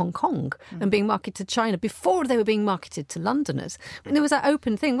to Hong Kong and being marketed to China before they were being marketed to Londoners. And there was that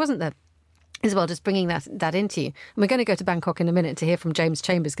open thing, wasn't there? Isabel, just bringing that into you. And we're going to go to Bangkok in a minute to hear from James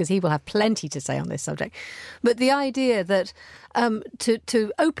Chambers, because he will have plenty to say on this subject. But the idea that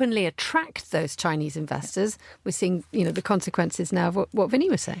to openly attract those Chinese investors, we're seeing, the consequences now of what Vinny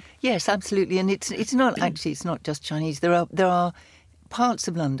was saying. Yes, absolutely. And it's not just Chinese. There are parts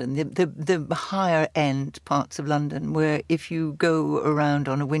of London, the higher end parts of London, where if you go around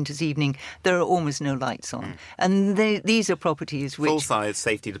on a winter's evening, there are almost no lights on. And these are properties which... Full-size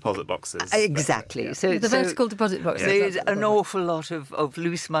safety deposit boxes. Exactly. Yeah. So the vertical deposit boxes. There's an awful lot of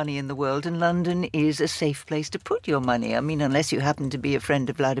loose money in the world, and London is a safe place to put your money. I mean, unless you happen to be a friend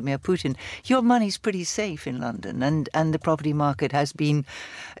of Vladimir Putin, your money's pretty safe in London, and the property market has been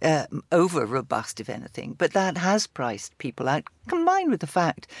over-robust, if anything. But that has priced people out, combined with the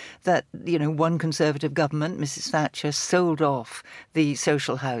fact that, one Conservative government, Mrs. Thatcher, sold off the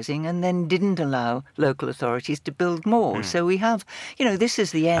social housing and then didn't allow local authorities to build more. So we have, this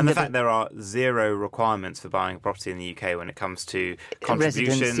is the end and the of fact there are zero requirements for buying a property in the UK when it comes to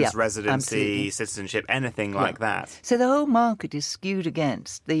contributions, residency, absolutely. Citizenship, anything like that. So the whole market is skewed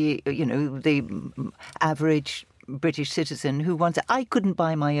against the average British citizen who wants it. I couldn't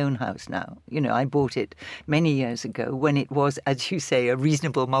buy my own house now. I bought it many years ago when it was, as you say, a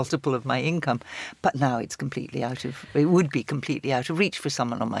reasonable multiple of my income. But now it would be completely out of reach for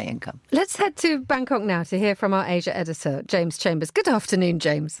someone on my income. Let's head to Bangkok now to hear from our Asia editor, James Chambers. Good afternoon,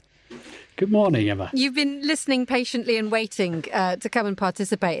 James. Good morning, Emma. You've been listening patiently and waiting to come and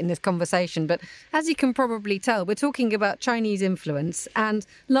participate in this conversation. But as you can probably tell, we're talking about Chinese influence and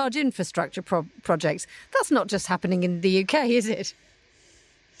large infrastructure projects. That's not just happening in the UK, is it?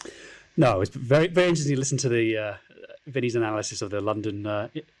 No, it's very, very interesting to listen to the Vinny's analysis of the London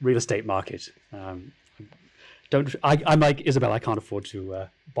real estate market. I'm like Isabel, I can't afford to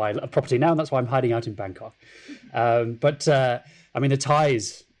buy a property now, and that's why I'm hiding out in Bangkok. But the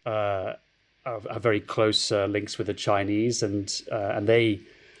ties... have very close links with the Chinese, and they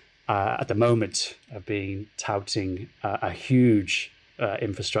at the moment have been touting a huge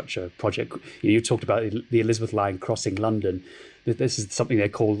infrastructure project. You talked about the Elizabeth Line crossing London. This is something they're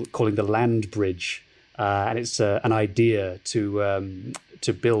calling the Land Bridge, and it's an idea to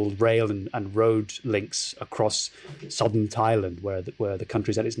build rail and road links across southern Thailand, where the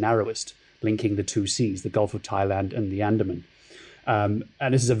country is at its narrowest, linking the two seas, the Gulf of Thailand and the Andaman. And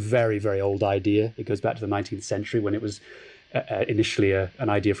this is a very, very old idea. It goes back to the 19th century when it was initially an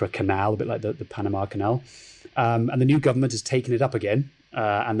idea for a canal, a bit like the Panama Canal. And the new government has taken it up again,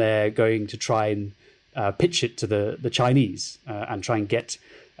 and they're going to try and pitch it to the Chinese and try and get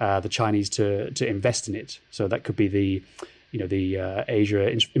the Chinese to invest in it. So that could be the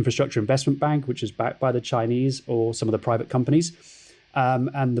Asia Infrastructure Investment Bank, which is backed by the Chinese, or some of the private companies.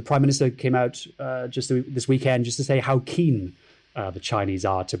 And the Prime Minister came out just this weekend just to say how keen the Chinese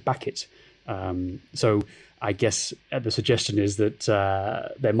are to back it. So I guess the suggestion is that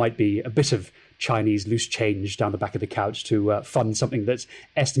there might be a bit of Chinese loose change down the back of the couch to fund something that's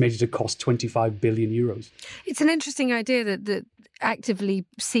estimated to cost 25 billion euros. It's an interesting idea that actively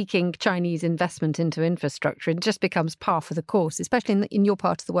seeking Chinese investment into infrastructure, it just becomes par for the course, especially in your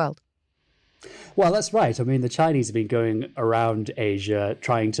part of the world. Well, that's right. I mean, the Chinese have been going around Asia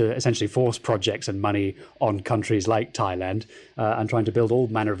trying to essentially force projects and money on countries like Thailand and trying to build all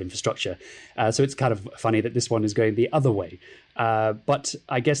manner of infrastructure. So it's kind of funny that this one is going the other way. But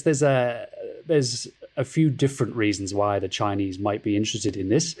I guess there's a few different reasons why the Chinese might be interested in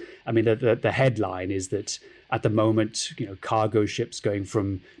this. I mean, the headline is that at the moment, cargo ships going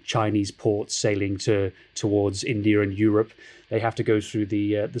from Chinese ports sailing towards India and Europe, they have to go through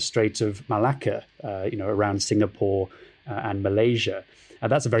the Strait of Malacca, around Singapore and Malaysia.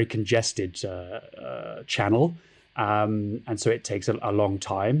 And that's a very congested channel. And so it takes a long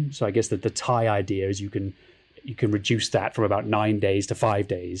time. So I guess that the Thai idea is you can reduce that from about 9 days to 5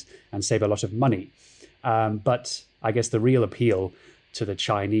 days and save a lot of money. But I guess the real appeal to the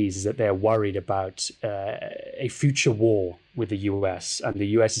Chinese is that they're worried about a future war with the US and the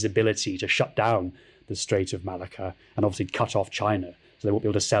US's ability to shut down the Strait of Malacca and obviously cut off China. So they won't be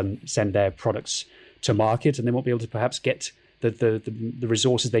able to send their products to market, and they won't be able to perhaps get the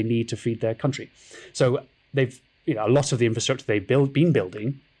resources they need to feed their country. So they've, a lot of the infrastructure they've been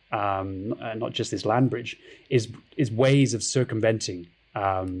building, not just this land bridge, is ways of circumventing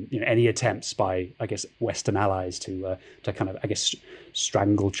any attempts by, I guess, Western allies to kind of, I guess,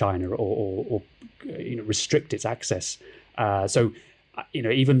 strangle China or restrict its access. So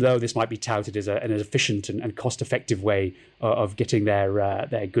even though this might be touted as an efficient and cost-effective way of getting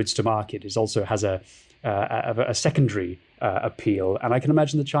their goods to market, it also has a secondary appeal, and I can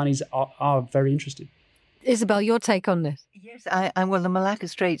imagine the Chinese are very interested. Isabel, your take on this? Yes, well, the Malacca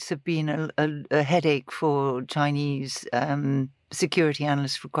Straits have been a headache for Chinese security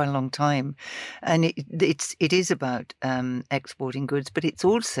analysts for quite a long time, and it is about exporting goods, but it's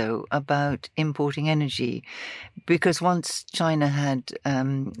also about importing energy, because once China had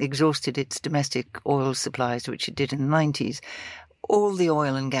exhausted its domestic oil supplies, which it did in the 90s, all the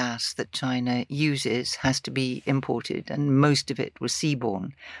oil and gas that China uses has to be imported, and most of it was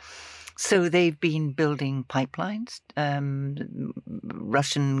seaborne. So they've been building pipelines,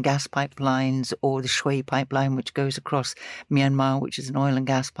 Russian gas pipelines, or the Shui pipeline, which goes across Myanmar, which is an oil and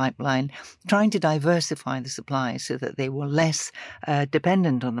gas pipeline, trying to diversify the supply so that they were less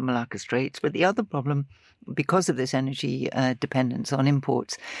dependent on the Malacca Straits. But the other problem, because of this energy dependence on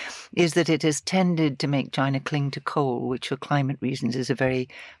imports, is that it has tended to make China cling to coal, which for climate reasons is a very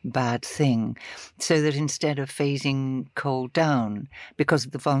bad thing. So that instead of phasing coal down, because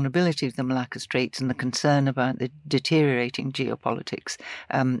of the vulnerability of the Malacca Straits and the concern about the deteriorating geopolitics,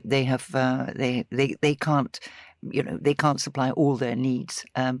 they can't. They can't supply all their needs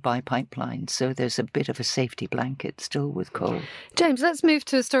by pipeline. So there's a bit of a safety blanket still with coal. James, let's move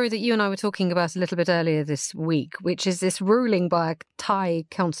to a story that you and I were talking about a little bit earlier this week, which is this ruling by a Thai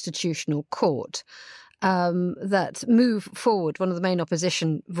constitutional court that Move Forward, one of the main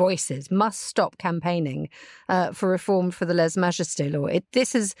opposition voices, must stop campaigning for reform for the lèse-majesté law.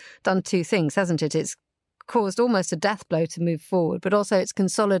 This has done two things, hasn't it? It's caused almost a death blow to Move Forward, but also it's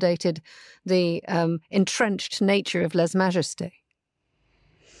consolidated the entrenched nature of lèse-majesté.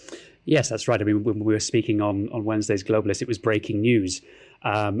 Yes, that's right. I mean, when we were speaking on Wednesday's Globalist, it was breaking news,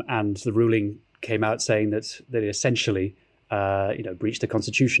 and the ruling came out saying that it essentially, breached the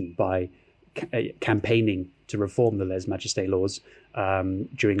constitution by campaigning to reform the lèse-majesté laws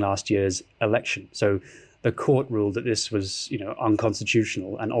during last year's election. So the court ruled that this was,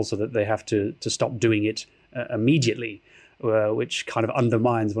 unconstitutional, and also that they have to stop doing it immediately, which kind of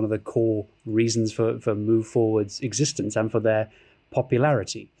undermines one of the core reasons for Move Forward's existence and for their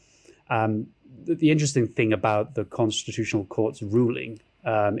popularity. The interesting thing about the Constitutional Court's ruling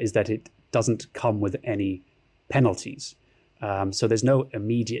is that it doesn't come with any penalties. So there's no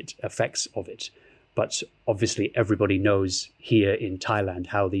immediate effects of it. But obviously everybody knows here in Thailand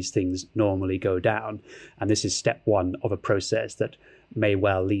how these things normally go down. And this is step one of a process that may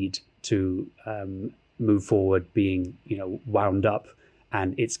well lead to Move Forward being, wound up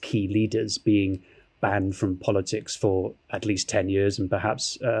and its key leaders being banned from politics for at least 10 years and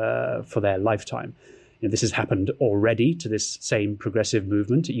perhaps for their lifetime. This has happened already to this same progressive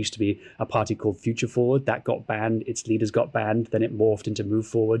movement. It used to be a party called Future Forward. That got banned. Its leaders got banned. Then it morphed into Move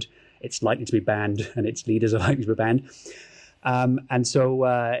Forward. It's likely to be banned and its leaders are likely to be banned. And so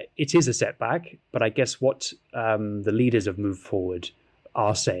it is a setback. But I guess what the leaders of Move Forward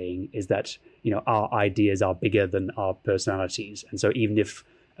are saying is that, our ideas are bigger than our personalities. And so even if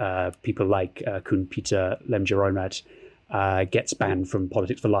people like Kun Peter Lemjaroenrat gets banned from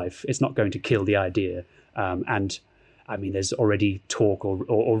politics for life, it's not going to kill the idea. And I mean, there's already talk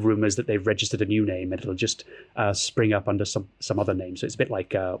or rumours that they've registered a new name, and it'll just spring up under some other name. So it's a bit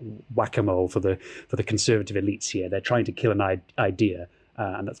like whack-a-mole for the conservative elites here. They're trying to kill an idea,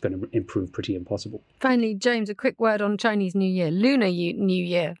 and that's going to improve pretty impossible. Finally, James, a quick word on Chinese New Year, Lunar New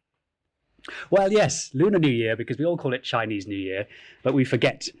Year. Well, yes, Lunar New Year, because we all call it Chinese New Year, but we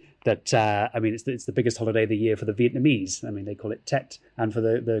forget that, it's the biggest holiday of the year for the Vietnamese. I mean, they call it Tet, and for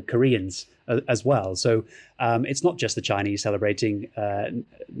the Koreans as well. So it's not just the Chinese celebrating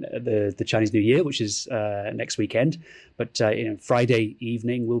the Chinese New Year, which is next weekend, but Friday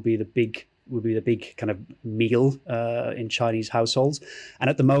evening will be the big kind of meal in Chinese households.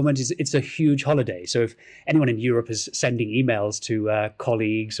 And at the moment, it's a huge holiday. So if anyone in Europe is sending emails to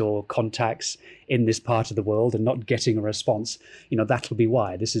colleagues or contacts in this part of the world and not getting a response, that'll be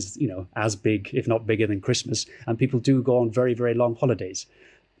why. This is, as big, if not bigger than Christmas. And people do go on very, very long holidays.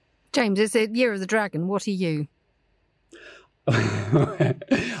 James, it's the Year of the Dragon. What are you?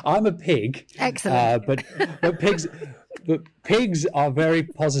 I'm a pig. Excellent. But pigs are very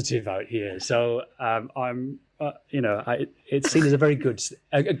positive out here, so it's seen as a very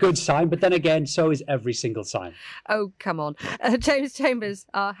good sign. But then again, so is every single sign. Oh, come on, James Chambers,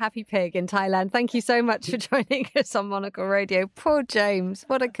 our happy pig in Thailand. Thank you so much for joining us on Monocle Radio. Poor James,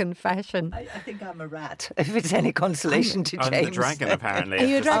 what a confession. I think I'm a rat, if it's any consolation to James. I'm the dragon, apparently. Are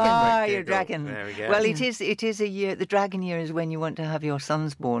you a dragon? Ah, you're a dragon. There we go. Well, it is a year. The dragon year is when you want to have your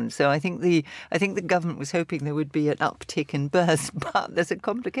sons born. So I think the government was hoping there would be an uptick in births, but there's a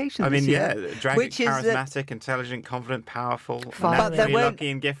complication. I mean, this year, dragon, which is charismatic, intelligent, confident, powerful. truffle, But naturally lucky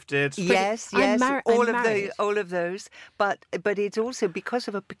and gifted. Yes, I'm all of those. But it's also because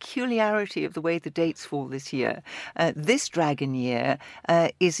of a peculiarity of the way the dates fall this year. This dragon year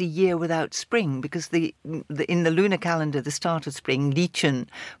is a year without spring because in the lunar calendar, the start of spring, Lichun,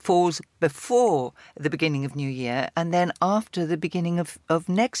 falls before the beginning of New Year and then after the beginning of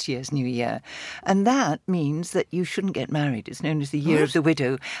next year's New Year. And that means that you shouldn't get married. It's known as the year of the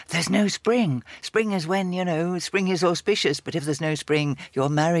widow. There's no spring. Spring is when, spring is auspicious, but if there's no spring, your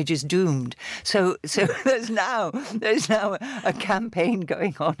marriage is doomed. So there's now a campaign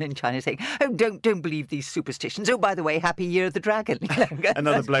going on in China saying, oh, don't believe these superstitions. Oh, by the way, happy year of the dragon.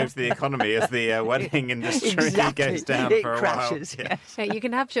 Another blow to the economy as the wedding industry goes down it for a crashes, while. Yes. Yeah, you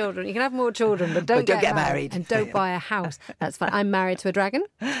can have children, you can have more children, but don't get married. And don't buy a house. That's fine. I'm married to a dragon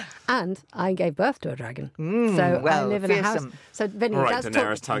and I gave birth to a dragon. So I live in a house. So Vinny, Right, that's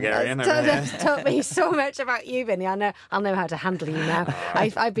Daenerys Targaryen. that's taught me so much about you, Vinny. I'll know how to handle you now.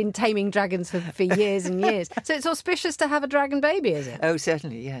 I've been taming dragons for years and years. So it's auspicious to have a dragon baby, is it? Oh,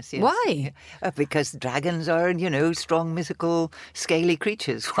 certainly, yes. Why? Because dragons are, strong, mythical, scaly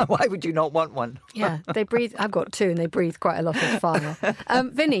creatures. Why would you not want one? Yeah, they breathe. I've got two, and they breathe quite a lot of fire.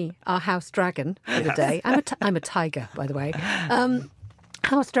 Vinny, our house dragon for the day. I'm a tiger, by the way.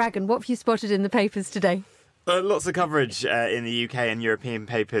 House dragon. What have you spotted in the papers today? Lots of coverage in the UK and European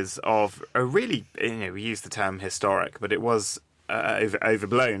papers of a really, we use the term historic, but it was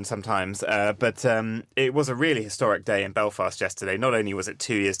overblown sometimes. But it was a really historic day in Belfast yesterday. Not only was it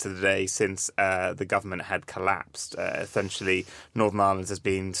 2 years to the day since the government had collapsed, essentially Northern Ireland has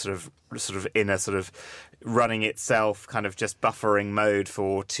been sort of in a sort of running itself, kind of just buffering mode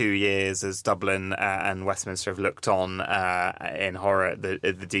for 2 years as Dublin and Westminster have looked on in horror at the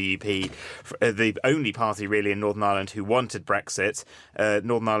DUP, the only party really in Northern Ireland who wanted Brexit.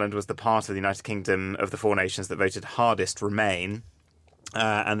 Northern Ireland was the part of the United Kingdom of the four nations that voted hardest Remain.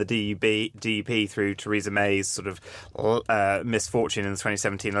 And the DUP, through Theresa May's sort of misfortune in the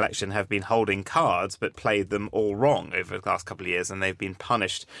 2017 election, have been holding cards but played them all wrong over the last couple of years, and they've been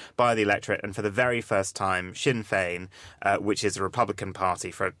punished by the electorate. And for the very first time, Sinn Féin, which is a Republican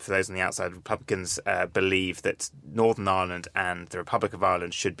party, for those on the outside, Republicans believe that Northern Ireland and the Republic of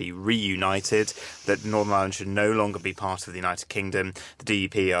Ireland should be reunited, that Northern Ireland should no longer be part of the United Kingdom. The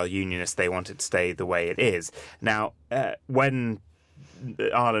DUP are unionists. They want it to stay the way it is. Now, when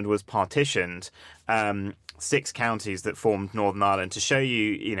Ireland was partitioned, 6 counties that formed Northern Ireland, to show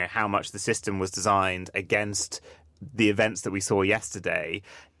you, how much the system was designed against the events that we saw yesterday.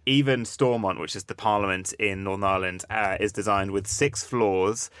 Even Stormont, which is the parliament in Northern Ireland, is designed with 6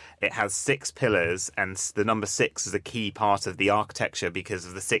 floors. It has 6 pillars, and the number 6 is a key part of the architecture because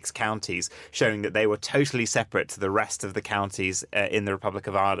of the 6 counties, showing that they were totally separate to the rest of the counties in the Republic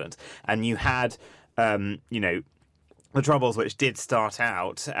of Ireland. And you had, the Troubles, which did start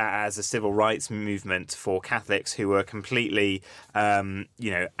out as a civil rights movement for Catholics who were completely, at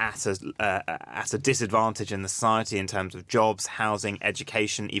a disadvantage in the society in terms of jobs, housing,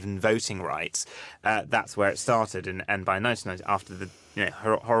 education, even voting rights. That's where it started. And by 1990, after the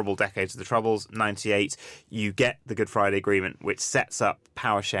horrible decades of the Troubles, 98, you get the Good Friday Agreement, which sets up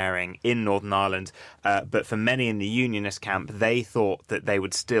power sharing in Northern Ireland. But for many in the unionist camp, they thought that they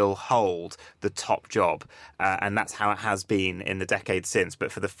would still hold the top job. And that's how it has been in the decades since.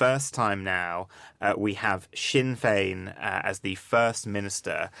 But for the first time now, we have Sinn Féin as the first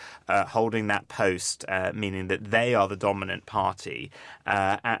minister holding that post, meaning that they are the dominant party.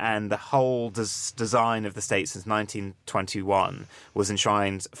 And the whole design of the state since 1921 was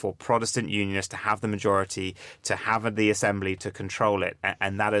enshrined for Protestant unionists to have the majority, to have the assembly to control it,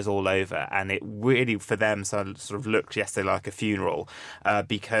 and that is all over. And it really, for them, sort of looked yesterday like a funeral,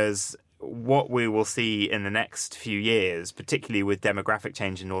 because what we will see in the next few years, particularly with demographic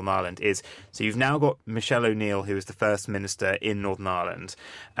change in Northern Ireland, is, so you've now got Michelle O'Neill, who is the first minister in Northern Ireland.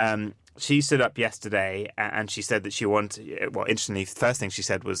 She stood up yesterday and she said that she wanted, well, interestingly, the first thing she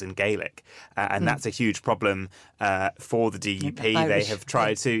said was in Gaelic. And that's a huge problem for the DUP. Irish, they have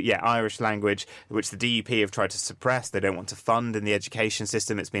tried to, Irish language, which the DUP have tried to suppress. They don't want to fund in the education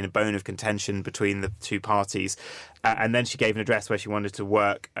system. It's been a bone of contention between the two parties. And then she gave an address where she wanted to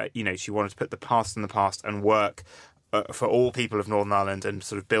work, she wanted to put the past in the past and work for all people of Northern Ireland and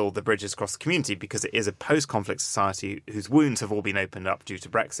sort of build the bridges across the community, because it is a post-conflict society whose wounds have all been opened up due to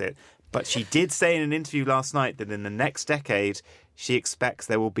Brexit. But she did say in an interview last night that in the next decade, she expects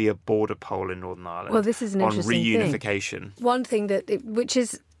there will be a border poll in Northern Ireland. Well, this is an interesting reunification. Thing. One thing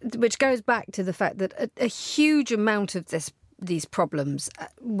which goes back to the fact that a huge amount of these problems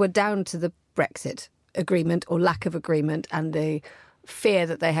were down to the Brexit agreement or lack of agreement and the fear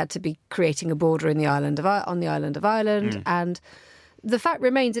that they had to be creating a border on the island of Ireland. And the fact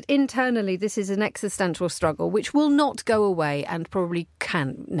remains that internally this is an existential struggle which will not go away and probably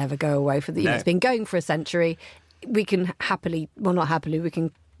can never go away. It's been going for a century. We can we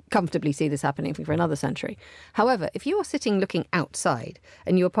can comfortably see this happening for another century. However, if you are sitting looking outside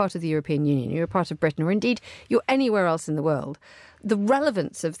and you're part of the European Union, you're part of Britain, or indeed you're anywhere else in the world, the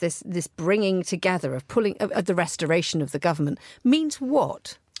relevance of this bringing together, of the restoration of the government means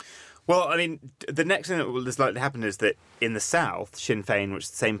what? Well, I mean, the next thing that is likely to happen is that in the south, Sinn Féin, which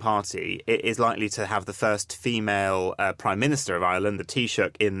is the same party, it is likely to have the first female Prime Minister of Ireland, the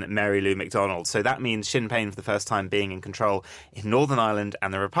Taoiseach, in Mary Lou McDonald. So that means Sinn Féin for the first time being in control in Northern Ireland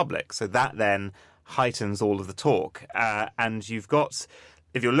and the Republic. So that then heightens all of the talk. And you've got...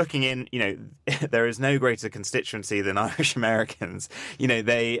 If you're looking in, there is no greater constituency than Irish Americans.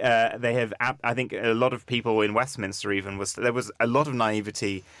 They have. I think a lot of people in Westminster there was a lot of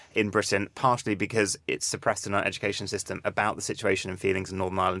naivety in Britain, partially because it's suppressed in our education system about the situation and feelings in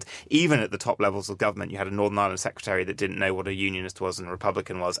Northern Ireland. Even at the top levels of government, you had a Northern Ireland secretary that didn't know what a unionist was and a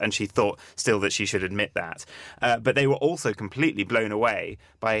Republican was, and she thought still that she should admit that. But they were also completely blown away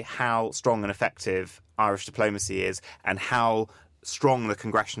by how strong and effective Irish diplomacy is and how strong the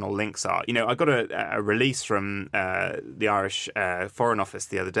congressional links are. I got a release from the Irish Foreign Office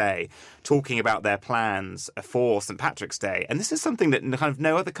the other day talking about their plans for St. Patrick's Day. And this is something that kind of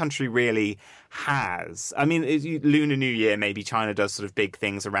no other country really has. I mean, Lunar New Year, maybe China does sort of big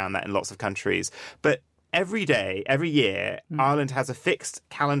things around that in lots of countries. But every year, Ireland has a fixed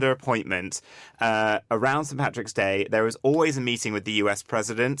calendar appointment around St. Patrick's Day. There is always a meeting with the US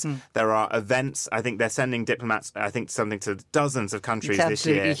president. There are events. I think they're sending diplomats, something to dozens of countries this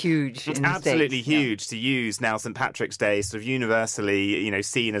year. It's huge. It's absolutely huge to use now St. Patrick's Day, sort of universally,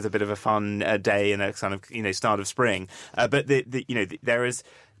 seen as a bit of a fun day and a kind of, start of spring. But there is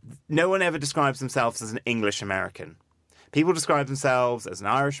no one ever describes themselves as an English American. People describe themselves as an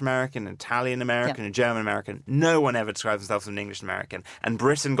Irish American, an Italian American, a German American. No one ever describes themselves as an English American. And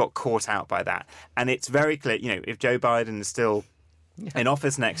Britain got caught out by that. And it's very clear, if Joe Biden is still in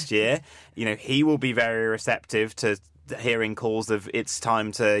office next year, he will be very receptive to hearing calls of it's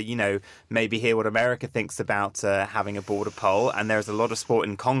time to, maybe hear what America thinks about having a border poll. And there's a lot of support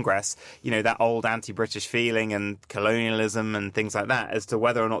in Congress, that old anti-British feeling and colonialism and things like that as to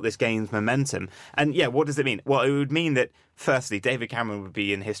whether or not this gains momentum. And what does it mean? Well, it would mean that firstly, David Cameron would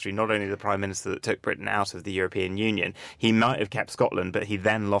be in history not only the Prime Minister that took Britain out of the European Union, he might have kept Scotland, but he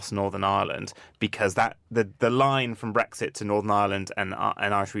then lost Northern Ireland because the line from Brexit to Northern Ireland and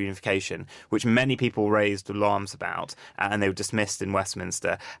Irish reunification, which many people raised alarms about and they were dismissed in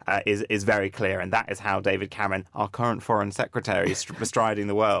Westminster, is very clear. And that is how David Cameron, our current Foreign Secretary, bestriding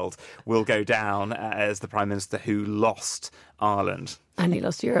the world, will go down as the Prime Minister who lost Ireland. And he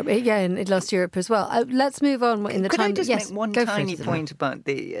lost Europe. Yeah, and it lost Europe as well. Let's move on in the Could time. I just make one tiny point about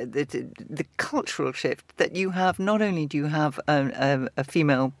the cultural shift that you have? Not only do you have a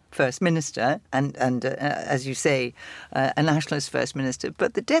female First Minister and as you say, a nationalist First Minister,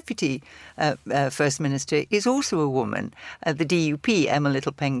 but the Deputy First Minister is also a woman, the DUP, Emma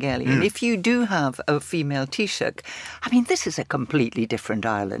Little-Pengelly. And if you do have a female Taoiseach, I mean, this is a completely different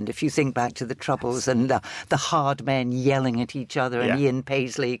Ireland. If you think back to the Troubles and the hard men yelling at each other and Ian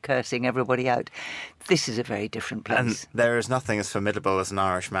Paisley cursing everybody out, this is a very different place. And there is nothing as formidable as an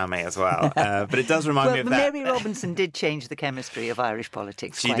Irish mammy as well. But it does remind me of that. Mary Robinson did change the chemistry of Irish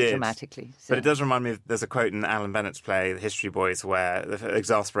politics quite dramatically. So. But it does remind me of, there's a quote in Alan Bennett's play, The History Boys, where the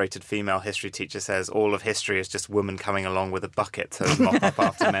exasperated female history teacher says, all of history is just women coming along with a bucket to mop up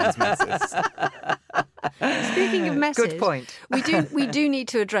after men's messes. Speaking of messes, good point. we do need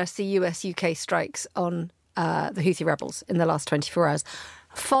to address the US-UK strikes on the Houthi rebels in the last 24 hours.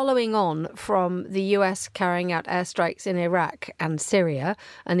 Following on from the US carrying out airstrikes in Iraq and Syria,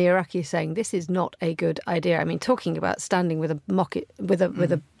 and the Iraqis saying this is not a good idea. I mean, talking about standing with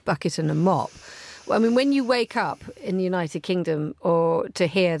a bucket and a mop. I mean, when you wake up in the United Kingdom or to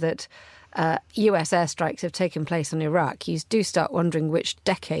hear that US airstrikes have taken place on Iraq, you do start wondering which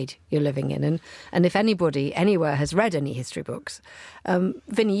decade you're living in. And if anybody anywhere has read any history books,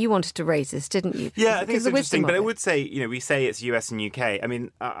 Vinny, you wanted to raise this, didn't you? Yeah, I think it's interesting. But I would say, we say it's US and UK. I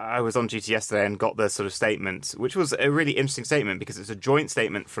mean, I was on duty yesterday and got the sort of statement, which was a really interesting statement because it's a joint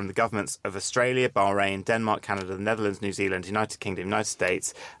statement from the governments of Australia, Bahrain, Denmark, Canada, the Netherlands, New Zealand, United Kingdom, United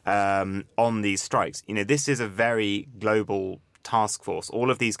States on these strikes. This is a very global task force. All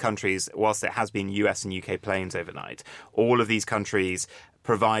of these countries, whilst it has been US and UK planes overnight, all of these countries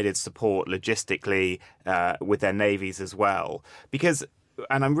provided support logistically with their navies as well. Because,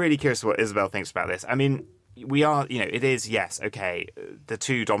 and I'm really curious what Isabel thinks about this. I mean, we are, it is, yes, okay, the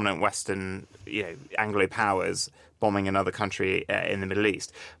two dominant Western, Anglo powers bombing another country in the Middle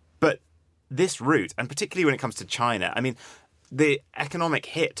East. But this route, and particularly when it comes to China, I mean, the economic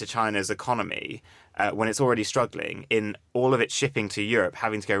hit to China's economy when it's already struggling in all of its shipping to Europe,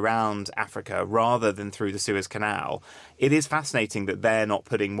 having to go round Africa rather than through the Suez Canal, it is fascinating that they're not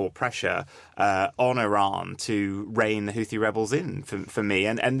putting more pressure on Iran to rein the Houthi rebels in, for me.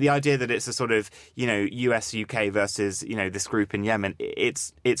 And the idea that it's a sort of, US, UK versus, this group in Yemen,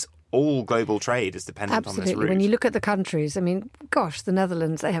 it's all global trade is dependent on this route. Absolutely. When you look at the countries, I mean, gosh, the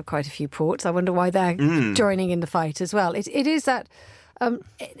Netherlands, they have quite a few ports. I wonder why they're joining in the fight as well. It is that...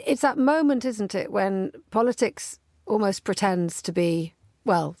 it's that moment, isn't it, when politics almost pretends to be,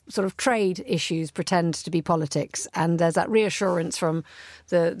 well, sort of trade issues pretend to be politics, and there's that reassurance from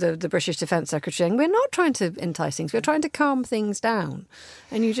the British Defence Secretary saying, we're not trying to entice things, we're trying to calm things down.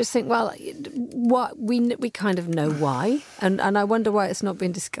 And you just think, well, what we kind of know why, and I wonder why it's not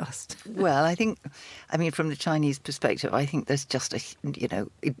been discussed. Well, I mean, from the Chinese perspective, I think there's just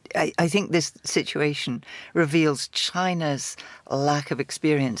I think this situation reveals China's lack of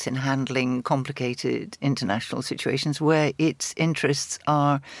experience in handling complicated international situations where its interests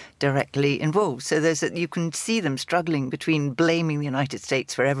are directly involved. So you can see them struggling between blaming the United States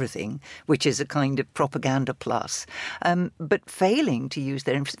for everything, which is a kind of propaganda plus, but failing to use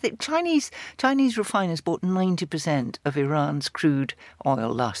their interests. Chinese refiners bought 90% of Iran's crude oil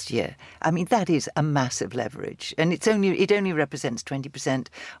last year. I mean, that is a massive leverage, and it only represents 20%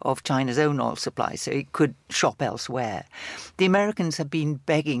 of China's own oil supply, so it could shop elsewhere. The Americans have been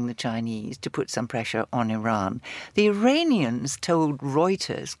begging the Chinese to put some pressure on Iran. The Iranians told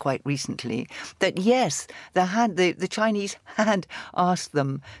Reuters quite recently that yes, the Chinese had asked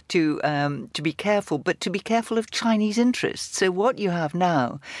them to be careful, but to be careful of Chinese interests. So what you have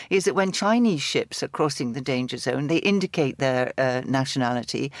now is that when Chinese ships are crossing the danger zone, they indicate their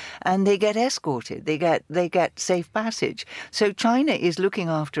nationality and they get escorted. They get safe passage. So China is looking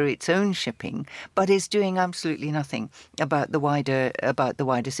after its own shipping, but is doing absolutely nothing about the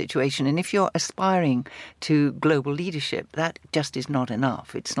wider situation. And if you're aspiring to global leadership, that just is not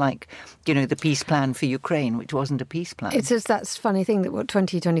enough. It's like, the peace plan for Ukraine, which wasn't a peace plan. It's just that funny thing that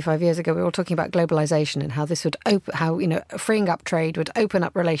 20-25 years ago we were all talking about globalisation and how this would freeing up trade would open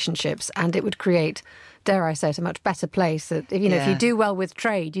up relationships and it would create, dare I say it, a much better place. That if you do well with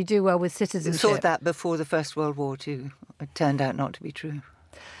trade, you do well with citizenship. Thought that before the First World War too. It turned out not to be true.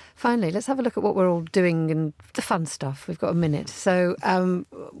 Finally, let's have a look at what we're all doing and the fun stuff. We've got a minute. So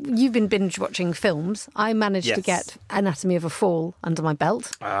you've been binge watching films. I managed to get Anatomy of a Fall under my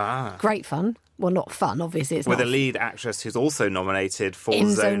belt. Great fun. Well, not fun, obviously. It's with not a lead actress who's also nominated for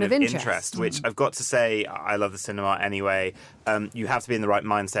Zone of Interest, which I've got to say, I love the cinema anyway. You have to be in the right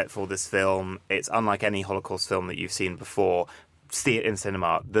mindset for this film. It's unlike any Holocaust film that you've seen before. See it in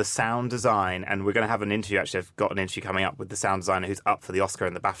cinema. The sound design, and we're going to have an interview, actually I've got an interview coming up with the sound designer who's up for the Oscar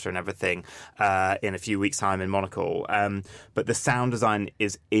and the BAFTA and everything in a few weeks' time in Monocle. But the sound design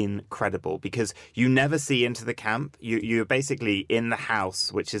is incredible because you never see into the camp. You're basically in the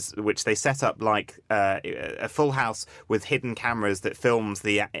house, which they set up like a full house with hidden cameras that films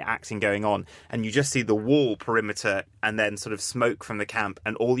the acting going on, and you just see the wall perimeter and then sort of smoke from the camp,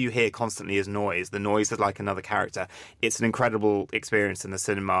 and all you hear constantly is noise. The noise is like another character. It's an incredible experience in the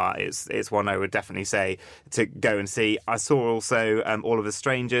cinema. It's one I would definitely say to go and see. I saw also All of Us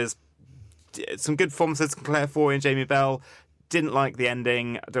Strangers. Some good performances, Claire Foy and Jamie Bell. Didn't like the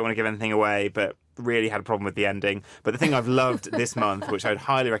ending. I don't want to give anything away, but really had a problem with the ending. But the thing I've loved this month, which I would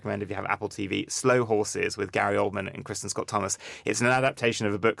highly recommend if you have Apple TV, Slow Horses with Gary Oldman and Kristen Scott Thomas. It's an adaptation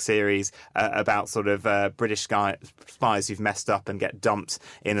of a book series about sort of British spies who've messed up and get dumped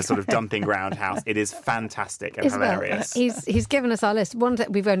in a sort of dumping ground house. It is fantastic and hilarious. He's given us our list.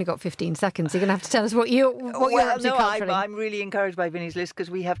 We've only got 15 seconds. You're going to have to tell us what you're up to. I'm really encouraged by Vinny's list because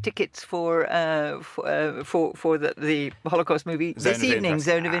we have tickets for the Holocaust movie this evening,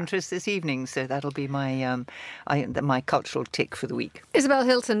 Zone of Interest this evening. So that'll be my cultural tick for the week. Isabel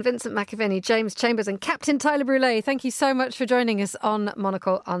Hilton, Vincent McAviney, James Chambers and Captain Tyler Brûlé, thank you so much for joining us on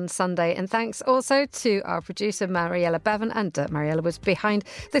Monocle on Sunday. And thanks also to our producer Mariella Bevan, and Mariella was behind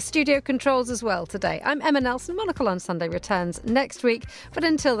the studio controls as well today. I'm Emma Nelson. Monocle on Sunday returns next week. But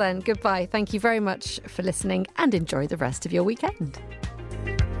until then, goodbye. Thank you very much for listening and enjoy the rest of your weekend.